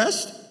get to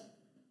rest?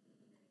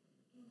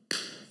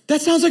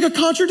 That sounds like a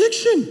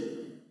contradiction.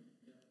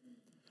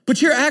 But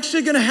you're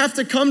actually gonna have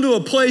to come to a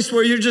place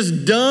where you're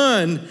just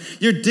done.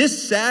 You're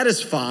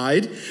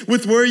dissatisfied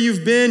with where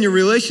you've been, your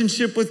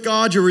relationship with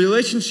God, your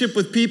relationship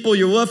with people,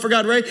 your love for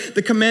God, right?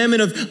 The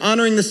commandment of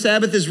honoring the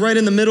Sabbath is right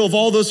in the middle of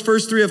all those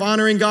first three of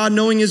honoring God,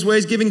 knowing his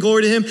ways, giving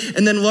glory to him,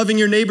 and then loving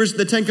your neighbors.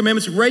 The 10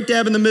 Commandments, right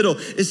dab in the middle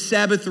is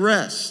Sabbath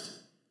rest.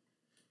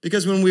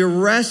 Because when we're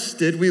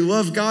rested, we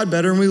love God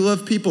better and we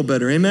love people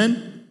better,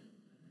 amen?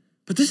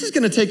 But this is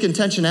gonna take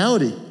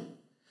intentionality.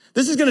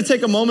 This is gonna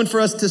take a moment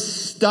for us to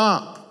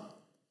stop.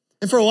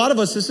 And for a lot of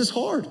us, this is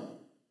hard.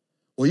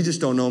 Well, you just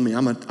don't know me.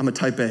 I'm a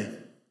type A.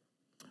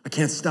 I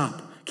can't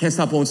stop,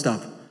 won't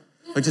stop.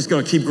 Like just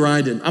gonna keep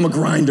grinding. I'm a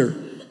grinder.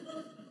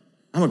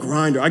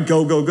 I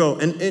go.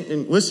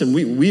 And listen,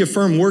 we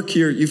affirm work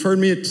here. You've heard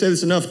me say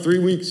this enough, 3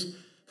 weeks.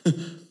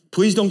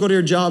 Please don't go to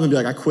your job and be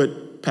like, I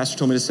quit. Pastor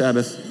told me to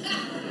Sabbath.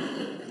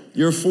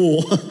 You're a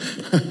fool.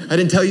 I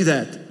didn't tell you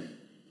that.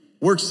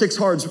 Work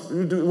hard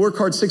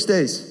 6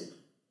 days.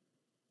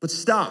 But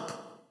stop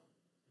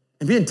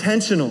and be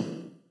intentional.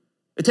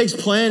 It takes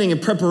planning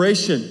and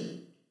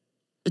preparation.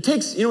 It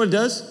takes, you know what it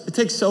does? It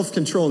takes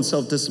self-control and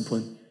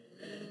self-discipline.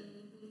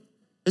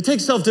 It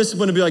takes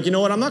self-discipline to be like, you know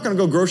what? I'm not going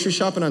to go grocery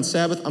shopping on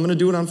Sabbath. I'm going to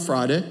do it on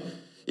Friday.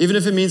 Even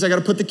if it means I got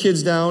to put the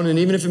kids down, and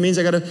even if it means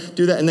I got to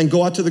do that and then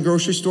go out to the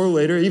grocery store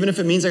later, even if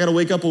it means I got to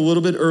wake up a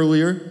little bit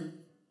earlier.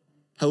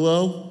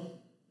 Hello?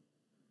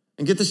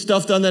 And get the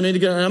stuff done that I need to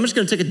get. And I'm just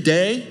going to take a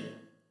day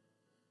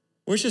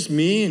where it's just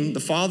me and the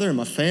Father and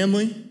my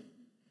family.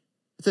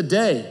 It's a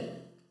day.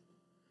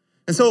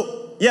 And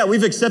so, yeah,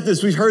 we've accepted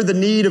this. We've heard the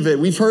need of it.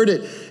 We've heard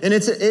it. And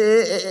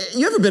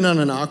you ever been on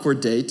an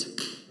awkward date?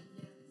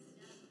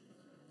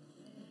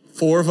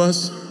 4 of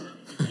us?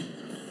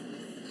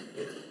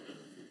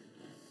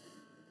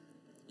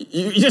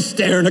 You're just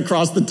staring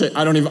across the table.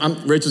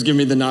 Rachel's giving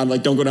me the nod,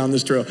 like, don't go down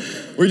this trail.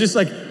 We're just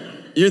like,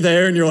 you're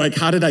there and you're like,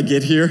 how did I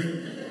get here?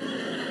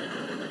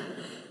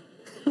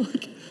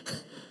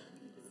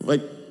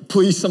 like,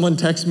 please someone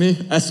text me,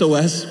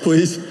 SOS,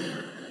 please.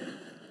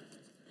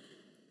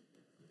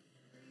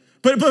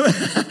 But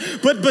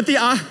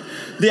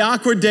the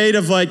awkward date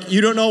of like,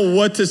 you don't know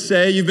what to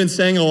say. You've been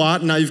saying a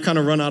lot and now you've kind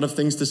of run out of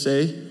things to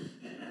say.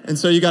 And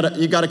so you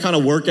gotta kind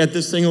of work at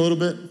this thing a little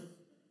bit,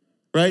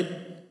 right?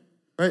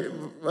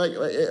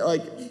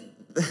 Like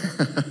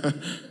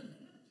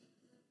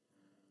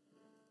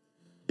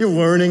you're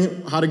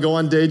learning how to go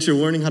on dates. You're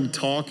learning how to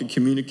talk and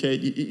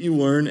communicate. You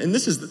learn, and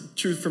this is the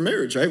truth for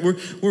marriage, right?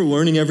 We're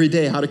learning every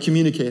day how to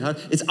communicate.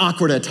 It's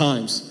awkward at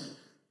times,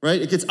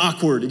 right? It gets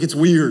awkward. It gets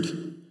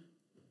weird.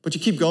 But you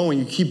keep going.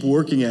 You keep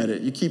working at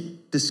it. You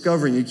keep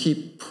discovering. You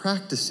keep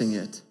practicing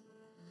it.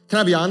 Can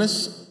I be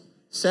honest?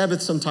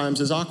 Sabbath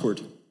sometimes is awkward.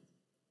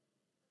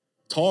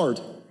 It's hard.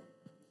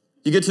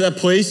 You get to that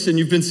place and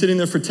you've been sitting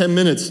there for 10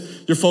 minutes.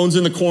 Your phone's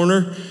in the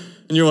corner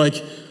and you're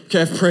like,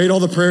 okay, I've prayed all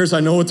the prayers. I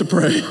know what to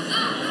pray.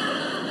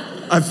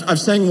 I've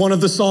sang one of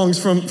the songs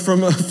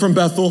from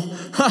Bethel.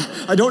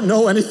 I don't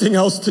know anything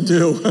else to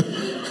do.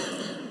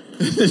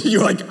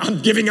 You're like,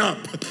 I'm giving up.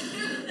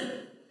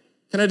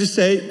 Can I just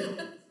say,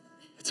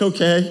 it's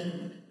okay.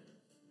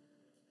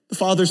 The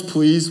Father's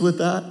pleased with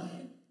that.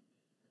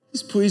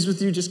 He's pleased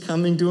with you just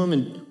coming to him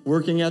and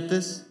working at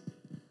this.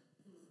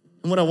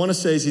 And what I want to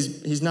say is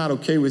he's not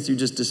okay with you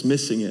just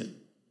dismissing it.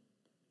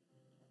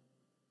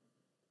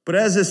 But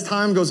as this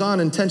time goes on,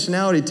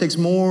 intentionality takes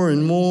more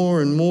and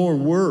more and more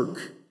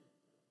work.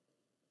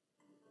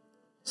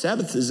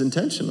 Sabbath is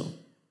intentional.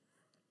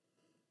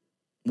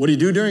 What do you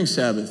do during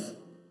Sabbath?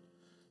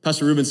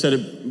 Pastor Ruben said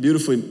it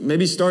beautifully.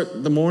 Maybe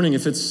start the morning,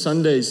 if it's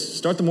Sundays,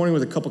 start the morning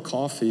with a cup of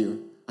coffee. Or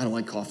I don't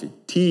like coffee.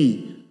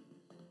 Tea.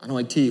 I don't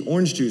like tea.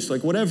 Orange juice,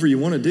 like whatever you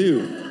want to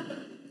do.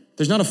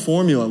 There's not a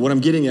formula. What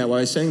I'm getting at while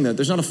I'm saying that,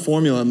 there's not a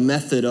formula, a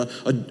method, a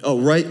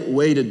right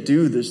way to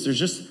do this. There's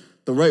just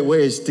the right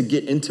way is to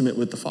get intimate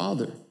with the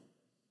Father.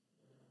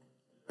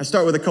 I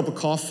start with a cup of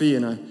coffee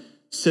and I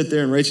sit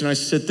there, and Rachel and I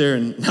sit there,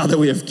 and now that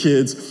we have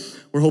kids,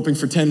 we're hoping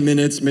for 10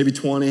 minutes, maybe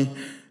 20.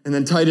 And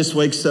then Titus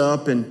wakes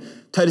up, and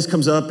Titus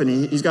comes up,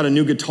 and he's got a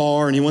new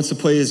guitar, and he wants to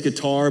play his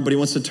guitar, but he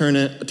wants to turn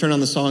on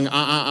the song,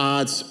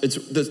 It's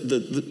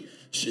the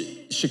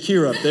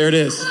Shakira, there it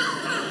is.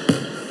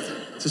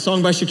 It's a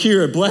song by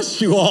Shakira. Bless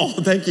you all.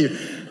 Thank you.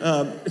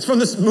 It's from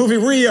this movie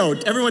Rio.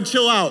 Everyone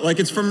chill out, like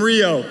it's from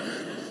Rio.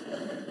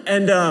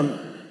 And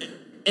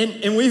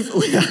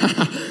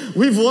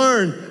we've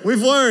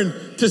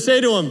learned to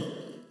say to him,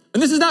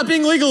 and this is not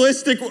being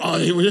legalistic.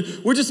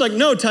 We're just like,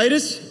 no,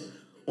 Titus,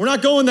 we're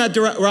not going that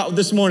route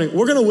this morning.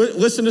 We're going to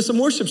listen to some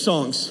worship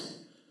songs.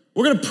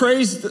 We're going to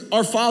praise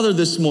our Father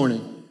this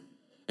morning.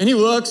 And he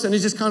looks and he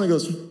just kind of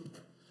goes,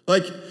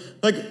 like.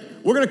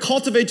 We're going to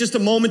cultivate just a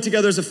moment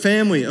together as a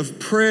family of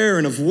prayer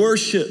and of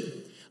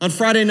worship. On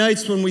Friday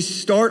nights when we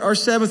start our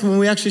Sabbath, when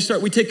we actually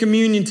start, we take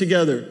communion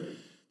together.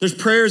 There's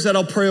prayers that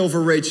I'll pray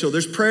over Rachel.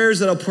 There's prayers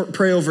that I'll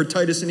pray over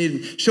Titus and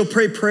Eden. She'll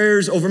pray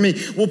prayers over me.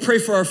 We'll pray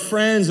for our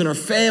friends and our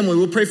family.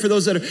 We'll pray for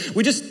those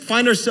we just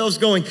find ourselves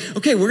going,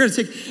 okay, we're going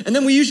to take, and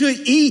then we usually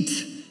eat.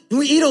 And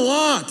we eat a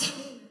lot.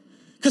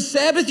 Because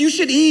Sabbath, you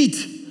should eat.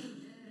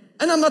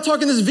 And I'm not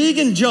talking this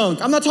vegan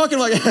junk. I'm not talking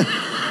like...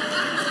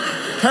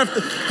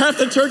 Half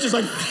the church is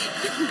like,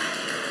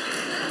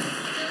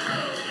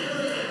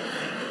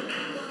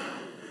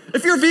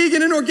 if you're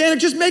vegan and organic,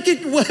 just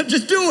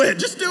do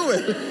it.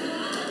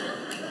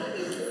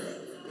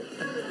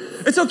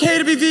 It's okay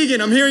to be vegan.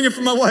 I'm hearing it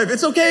from my wife.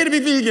 It's okay to be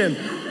vegan.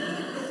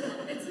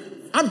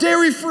 I'm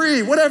dairy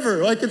free,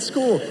 whatever, like it's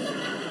cool.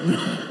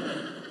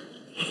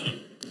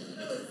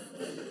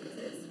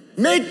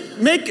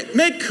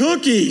 Make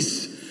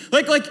cookies.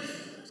 Like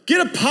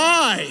get a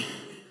pie.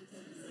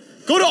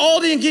 Go to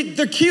Aldi and get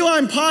their key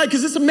lime pie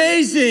because it's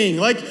amazing.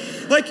 Like,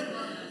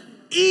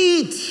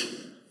 eat.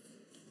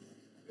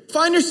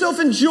 Find yourself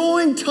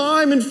enjoying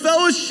time and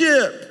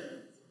fellowship.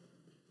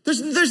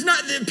 There's not,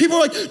 people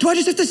are like, do I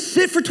just have to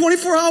sit for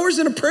 24 hours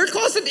in a prayer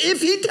closet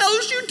if he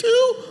tells you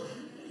to?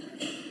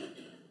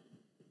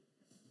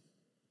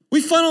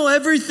 We funnel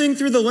everything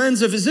through the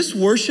lens of, is this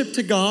worship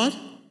to God?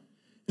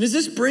 And is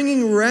this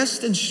bringing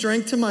rest and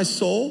strength to my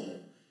soul?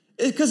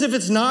 Because if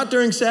it's not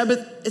during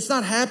Sabbath, it's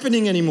not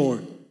happening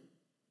anymore.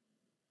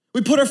 We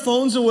put our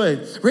phones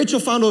away. Rachel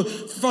found a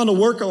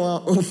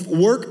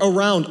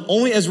workaround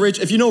only as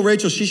Rachel. If you know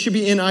Rachel, she should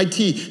be in IT.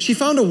 She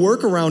found a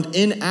workaround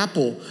in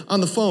Apple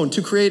on the phone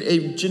to create I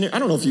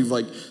don't know if you've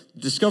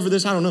discovered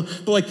this, I don't know.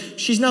 But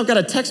she's now got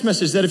a text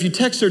message that if you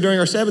text her during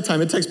our Sabbath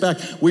time, it texts back,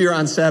 we are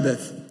on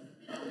Sabbath.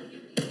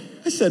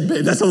 I said,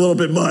 babe, that's a little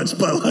bit much,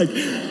 but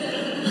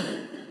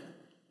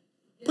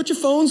put your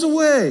phones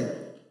away.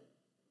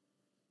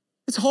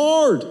 It's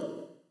hard.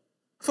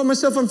 I found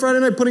myself on Friday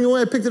night putting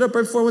away. I picked it up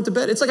right before I went to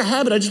bed. It's like a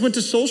habit. I just went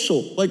to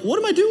social. What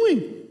am I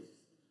doing?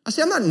 I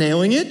say, I'm not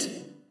nailing it.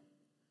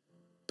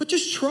 But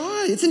just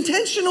try. It's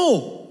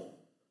intentional.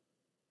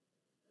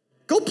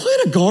 Go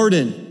plant a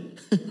garden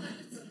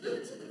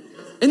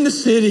in the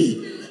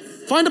city.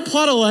 Find a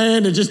plot of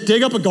land and just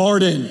dig up a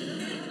garden.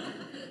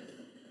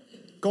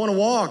 Go on a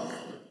walk.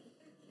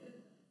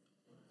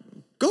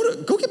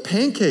 Go get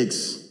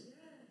pancakes.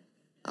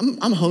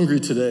 I'm hungry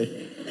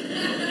today.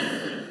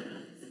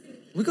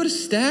 We go to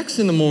Stacks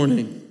in the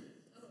morning.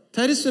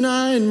 Titus and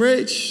I and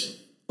Rach,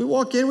 we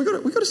walk in, we go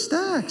to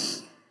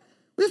Stacks.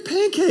 We have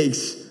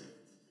pancakes,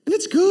 and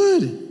it's good.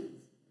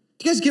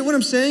 Do you guys get what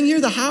I'm saying here?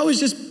 The how is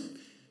just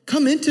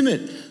come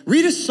intimate.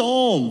 Read a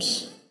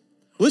Psalms.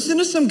 Listen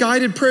to some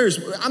guided prayers.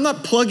 I'm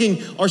not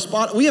plugging our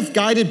spot. We have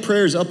guided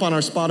prayers up on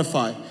our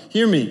Spotify.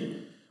 Hear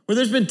me. Where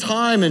there's been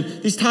time,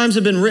 and these times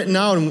have been written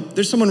out, and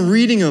there's someone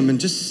reading them, and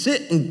just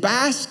sit and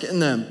bask in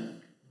them.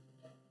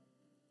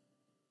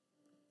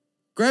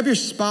 Grab your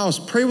spouse,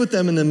 pray with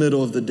them in the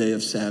middle of the day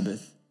of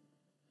Sabbath.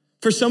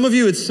 For some of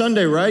you, it's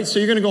Sunday, right? So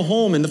you're gonna go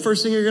home, and the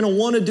first thing you're gonna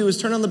wanna do is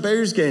turn on the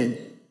Bears game.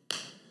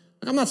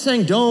 I'm not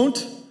saying don't.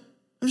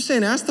 I'm just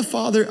saying ask the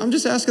Father. I'm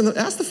just asking,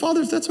 ask the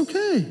Father if that's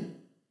okay.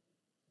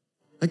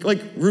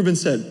 Like Ruben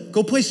said,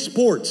 go play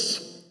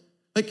sports.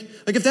 Like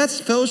if that's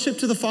fellowship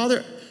to the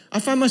Father, I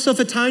find myself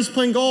at times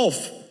playing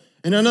golf.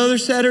 And on other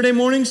Saturday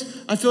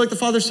mornings, I feel like the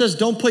Father says,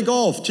 don't play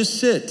golf, just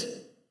sit.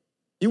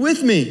 You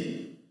with me?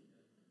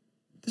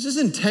 This is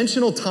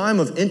intentional time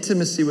of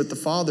intimacy with the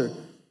Father.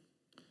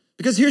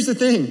 Because here's the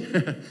thing.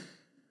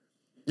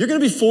 You're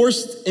going to be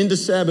forced into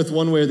Sabbath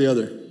one way or the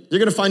other. You're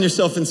going to find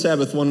yourself in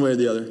Sabbath one way or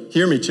the other.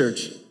 Hear me,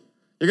 church.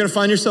 You're going to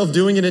find yourself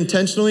doing it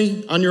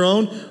intentionally on your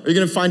own, or you're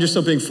going to find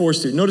yourself being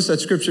forced to. Notice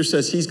that scripture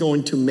says he's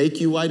going to make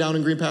you lie down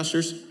in green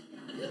pastures.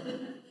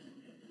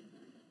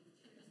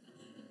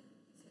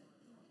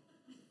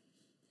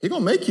 He's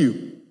going to make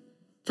you.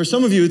 For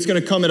some of you, it's going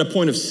to come at a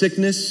point of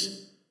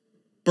sickness,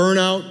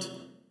 burnout,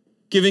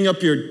 giving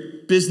up your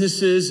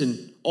businesses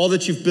and all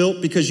that you've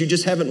built because you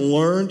just haven't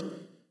learned.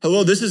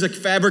 Hello, this is a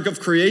fabric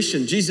of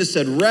creation. Jesus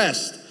said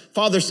rest.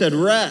 Father said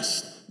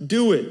rest.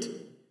 Do it.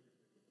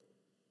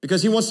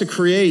 Because he wants to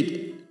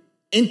create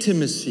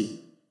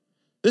intimacy.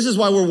 This is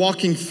why we're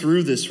walking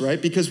through this,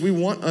 right? Because we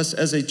want us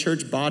as a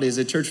church body, as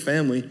a church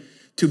family,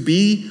 to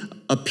be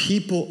a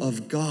people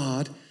of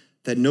God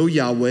that know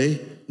Yahweh,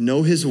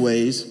 know his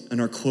ways, and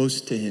are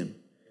close to him.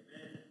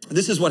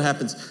 This is what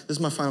happens. This is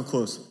my final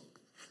close.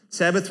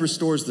 Sabbath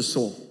restores the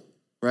soul,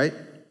 right?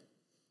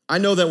 I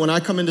know that when I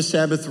come into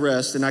Sabbath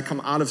rest and I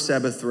come out of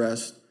Sabbath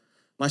rest,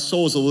 my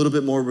soul is a little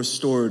bit more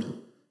restored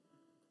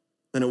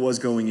than it was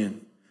going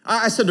in.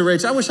 I said to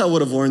Rach, I wish I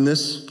would have learned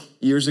this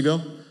years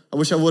ago. I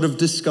wish I would have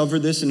discovered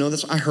this and know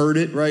this. I heard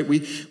it, right? We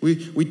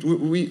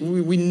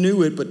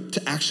knew it, but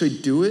to actually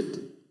do it,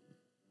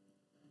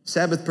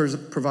 Sabbath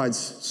provides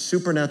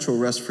supernatural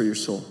rest for your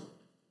soul.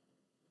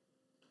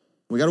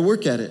 We got to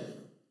work at it.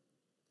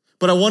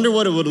 But I wonder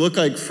what it would look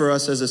like for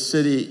us as a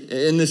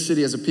city, in this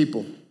city as a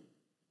people,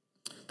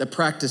 that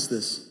practiced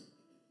this,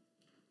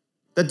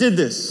 that did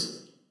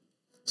this.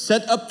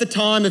 Set up the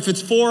time, if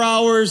it's 4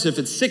 hours, if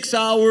it's 6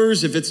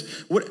 hours, if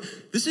it's what,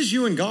 this is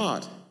you and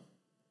God.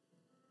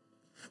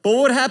 But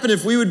what would happen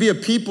if we would be a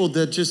people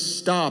that just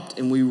stopped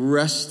and we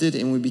rested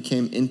and we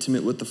became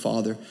intimate with the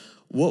Father?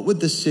 What would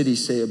the city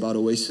say about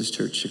Oasis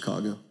Church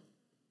Chicago?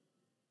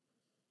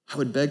 I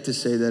would beg to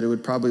say that it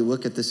would probably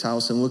look at this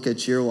house and look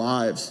at your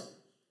lives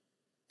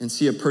and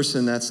see a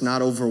person that's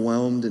not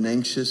overwhelmed and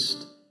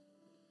anxious.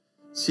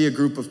 See a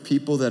group of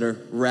people that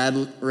are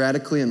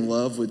radically in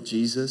love with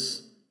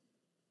Jesus.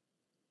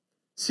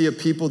 See a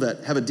people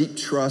that have a deep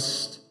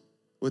trust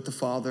with the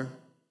Father,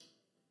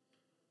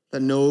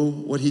 that know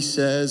what he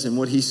says and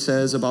what he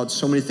says about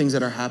so many things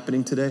that are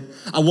happening today.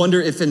 I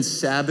wonder if in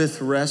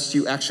Sabbath rest,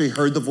 you actually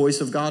heard the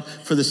voice of God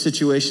for the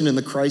situation and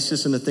the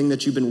crisis and the thing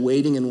that you've been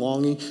waiting and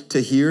longing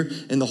to hear.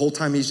 And the whole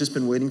time he's just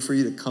been waiting for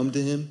you to come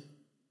to him.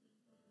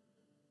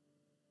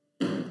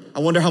 I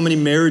wonder how many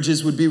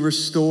marriages would be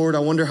restored. I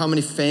wonder how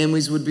many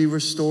families would be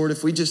restored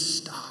if we just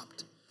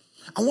stopped.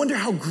 I wonder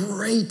how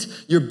great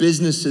your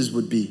businesses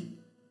would be.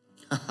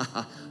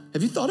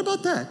 Have you thought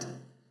about that?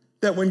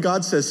 that when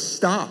God says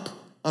stop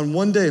on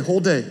one day, whole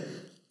day,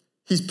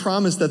 he's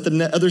promised that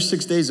the other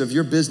 6 days of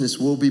your business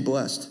will be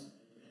blessed.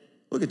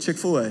 Look at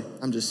Chick-fil-A.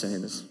 I'm just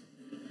saying this.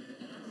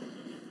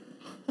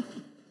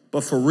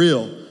 But for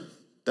real,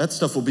 that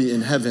stuff will be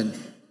in heaven.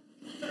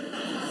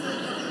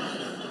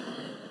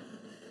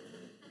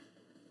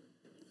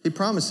 He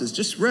promises,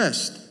 just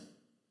rest.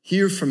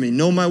 Hear from me,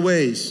 know my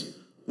ways.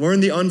 Learn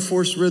the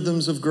unforced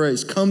rhythms of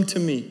grace. Come to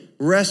me,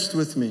 rest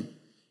with me,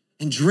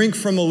 and drink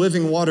from a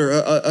living water,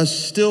 a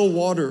still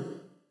water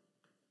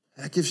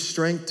that gives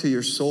strength to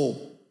your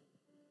soul.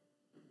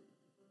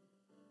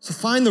 So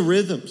find the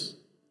rhythms.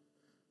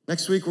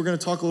 Next week, we're going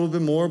to talk a little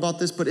bit more about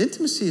this, but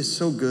intimacy is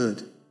so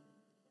good.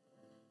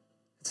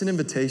 It's an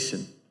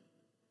invitation.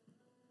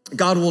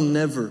 God will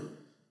never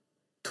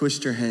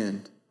twist your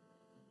hand.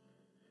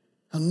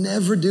 He'll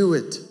never do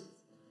it.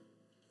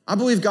 I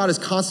believe God is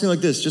constantly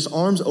like this, just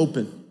arms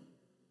open.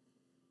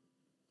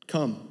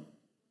 Come,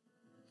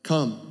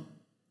 come,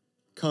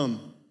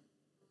 come.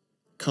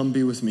 Come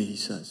be with me, he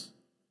says.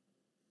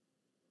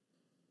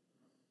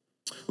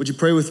 Would you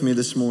pray with me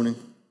this morning?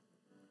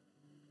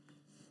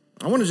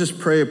 I want to just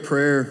pray a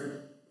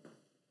prayer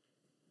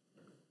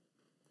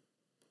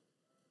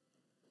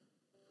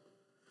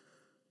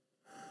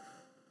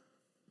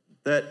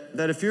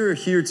that if you're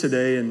here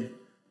today and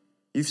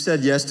you've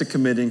said yes to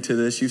committing to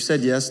this, you've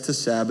said yes to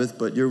Sabbath,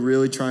 but you're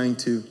really trying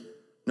to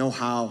know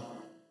how.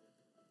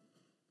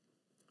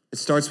 It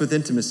starts with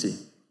intimacy.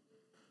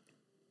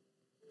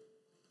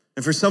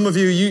 And for some of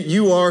you,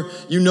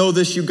 you know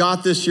this, you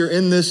got this, you're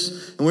in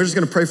this, and we're just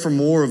going to pray for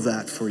more of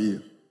that for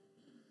you.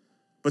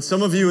 But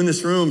some of you in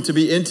this room, to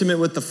be intimate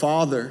with the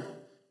Father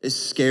is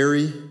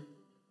scary.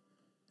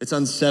 It's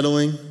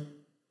unsettling.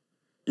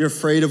 You're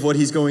afraid of what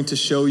he's going to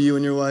show you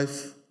in your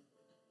life.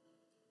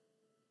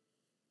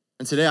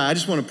 And today, I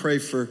just want to pray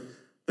for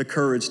the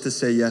courage to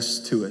say yes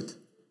to it.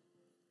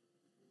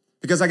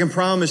 Because I can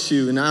promise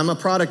you, and I'm a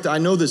product, I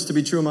know this to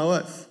be true in my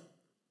life.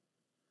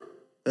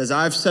 As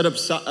I've set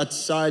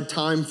aside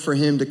time for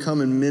him to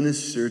come and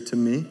minister to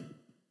me,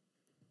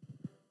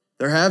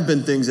 there have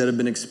been things that have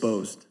been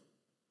exposed.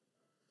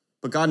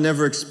 But God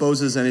never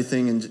exposes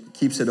anything and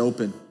keeps it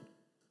open.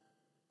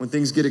 When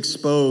things get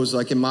exposed,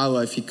 like in my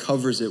life, he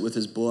covers it with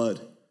his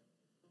blood.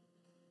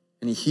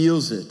 And he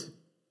heals it.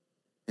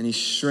 And he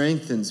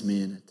strengthens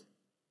me in it.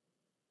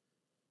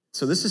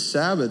 So this is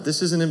Sabbath.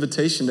 This is an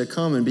invitation to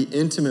come and be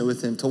intimate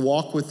with him, to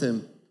walk with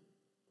him.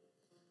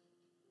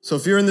 So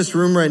if you're in this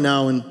room right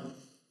now and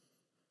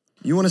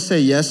you want to say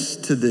yes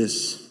to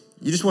this,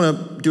 you just want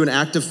to do an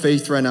act of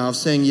faith right now of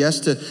saying yes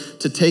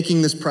to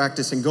taking this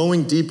practice and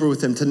going deeper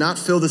with him, to not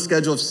fill the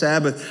schedule of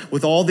Sabbath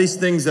with all these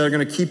things that are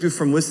going to keep you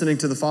from listening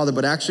to the Father,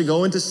 but actually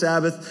go into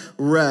Sabbath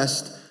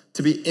rest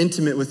to be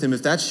intimate with him.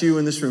 If that's you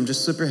in this room,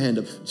 just slip your hand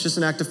up. It's just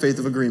an act of faith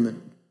of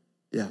agreement.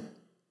 Yeah.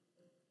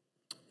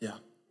 Yeah.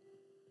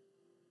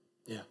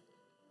 Yeah.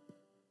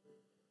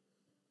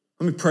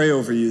 Let me pray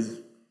over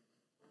you.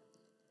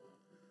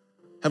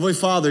 Heavenly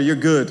Father, you're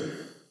good.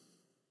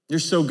 You're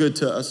so good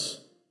to us.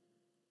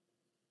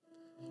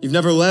 You've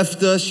never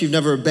left us. You've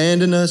never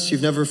abandoned us.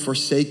 You've never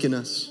forsaken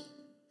us.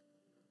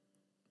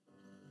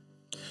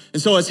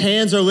 And so as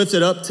hands are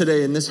lifted up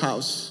today in this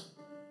house,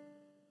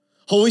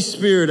 Holy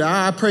Spirit,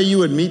 I pray you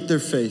would meet their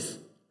faith,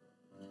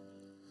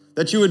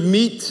 that you would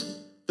meet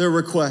their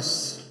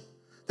requests,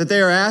 that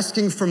they are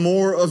asking for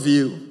more of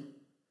you.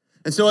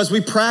 And so as we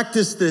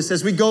practice this,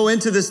 as we go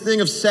into this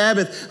thing of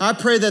Sabbath, I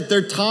pray that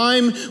their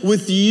time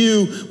with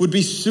you would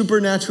be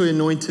supernaturally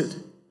anointed.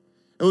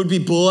 It would be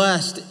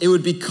blessed. It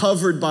would be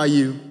covered by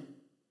you.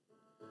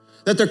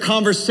 That their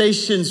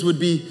conversations would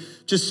be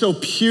just so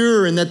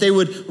pure and that they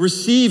would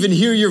receive and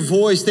hear your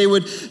voice. They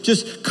would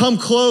just come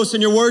close.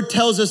 And your word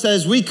tells us that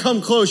as we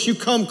come close, you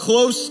come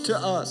close to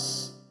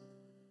us.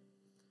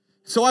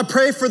 So I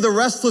pray for the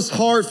restless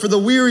heart, for the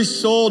weary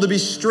soul to be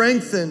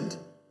strengthened.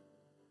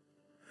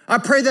 I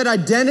pray that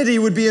identity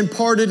would be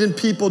imparted in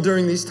people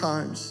during these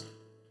times.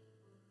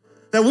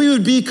 That we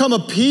would become a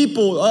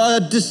people,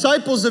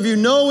 disciples of you,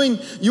 knowing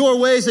your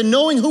ways and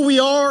knowing who we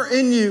are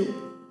in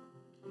you.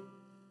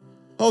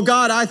 Oh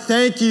God, I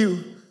thank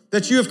you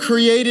that you have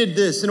created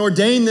this and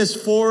ordained this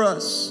for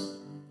us.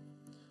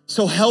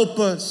 So help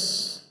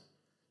us.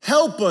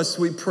 Help us,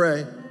 we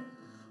pray.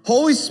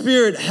 Holy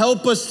Spirit,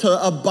 help us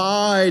to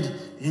abide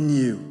in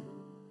you.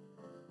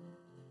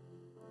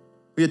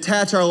 We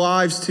attach our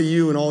lives to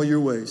you in all your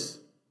ways.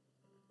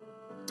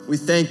 We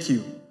thank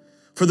you.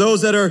 For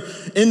those that are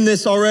in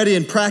this already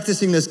and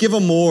practicing this, give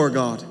them more,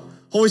 God.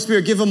 Holy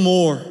Spirit, give them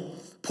more.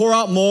 Pour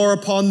out more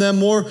upon them,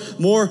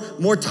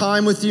 more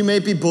time with you. May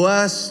it be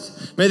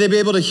blessed. May they be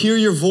able to hear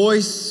your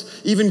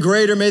voice even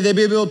greater. May they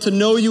be able to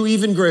know you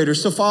even greater.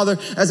 So Father,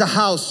 as a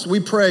house, we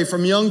pray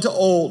from young to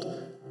old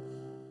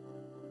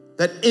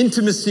that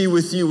intimacy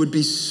with you would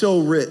be so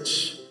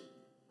rich.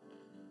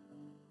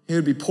 It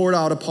would be poured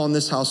out upon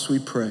this house, we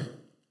pray.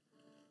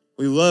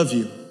 We love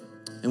you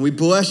and we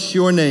bless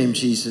your name,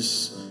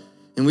 Jesus.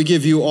 And we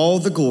give you all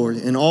the glory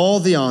and all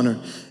the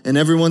honor. And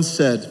everyone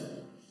said,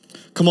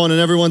 come on, and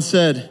everyone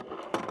said,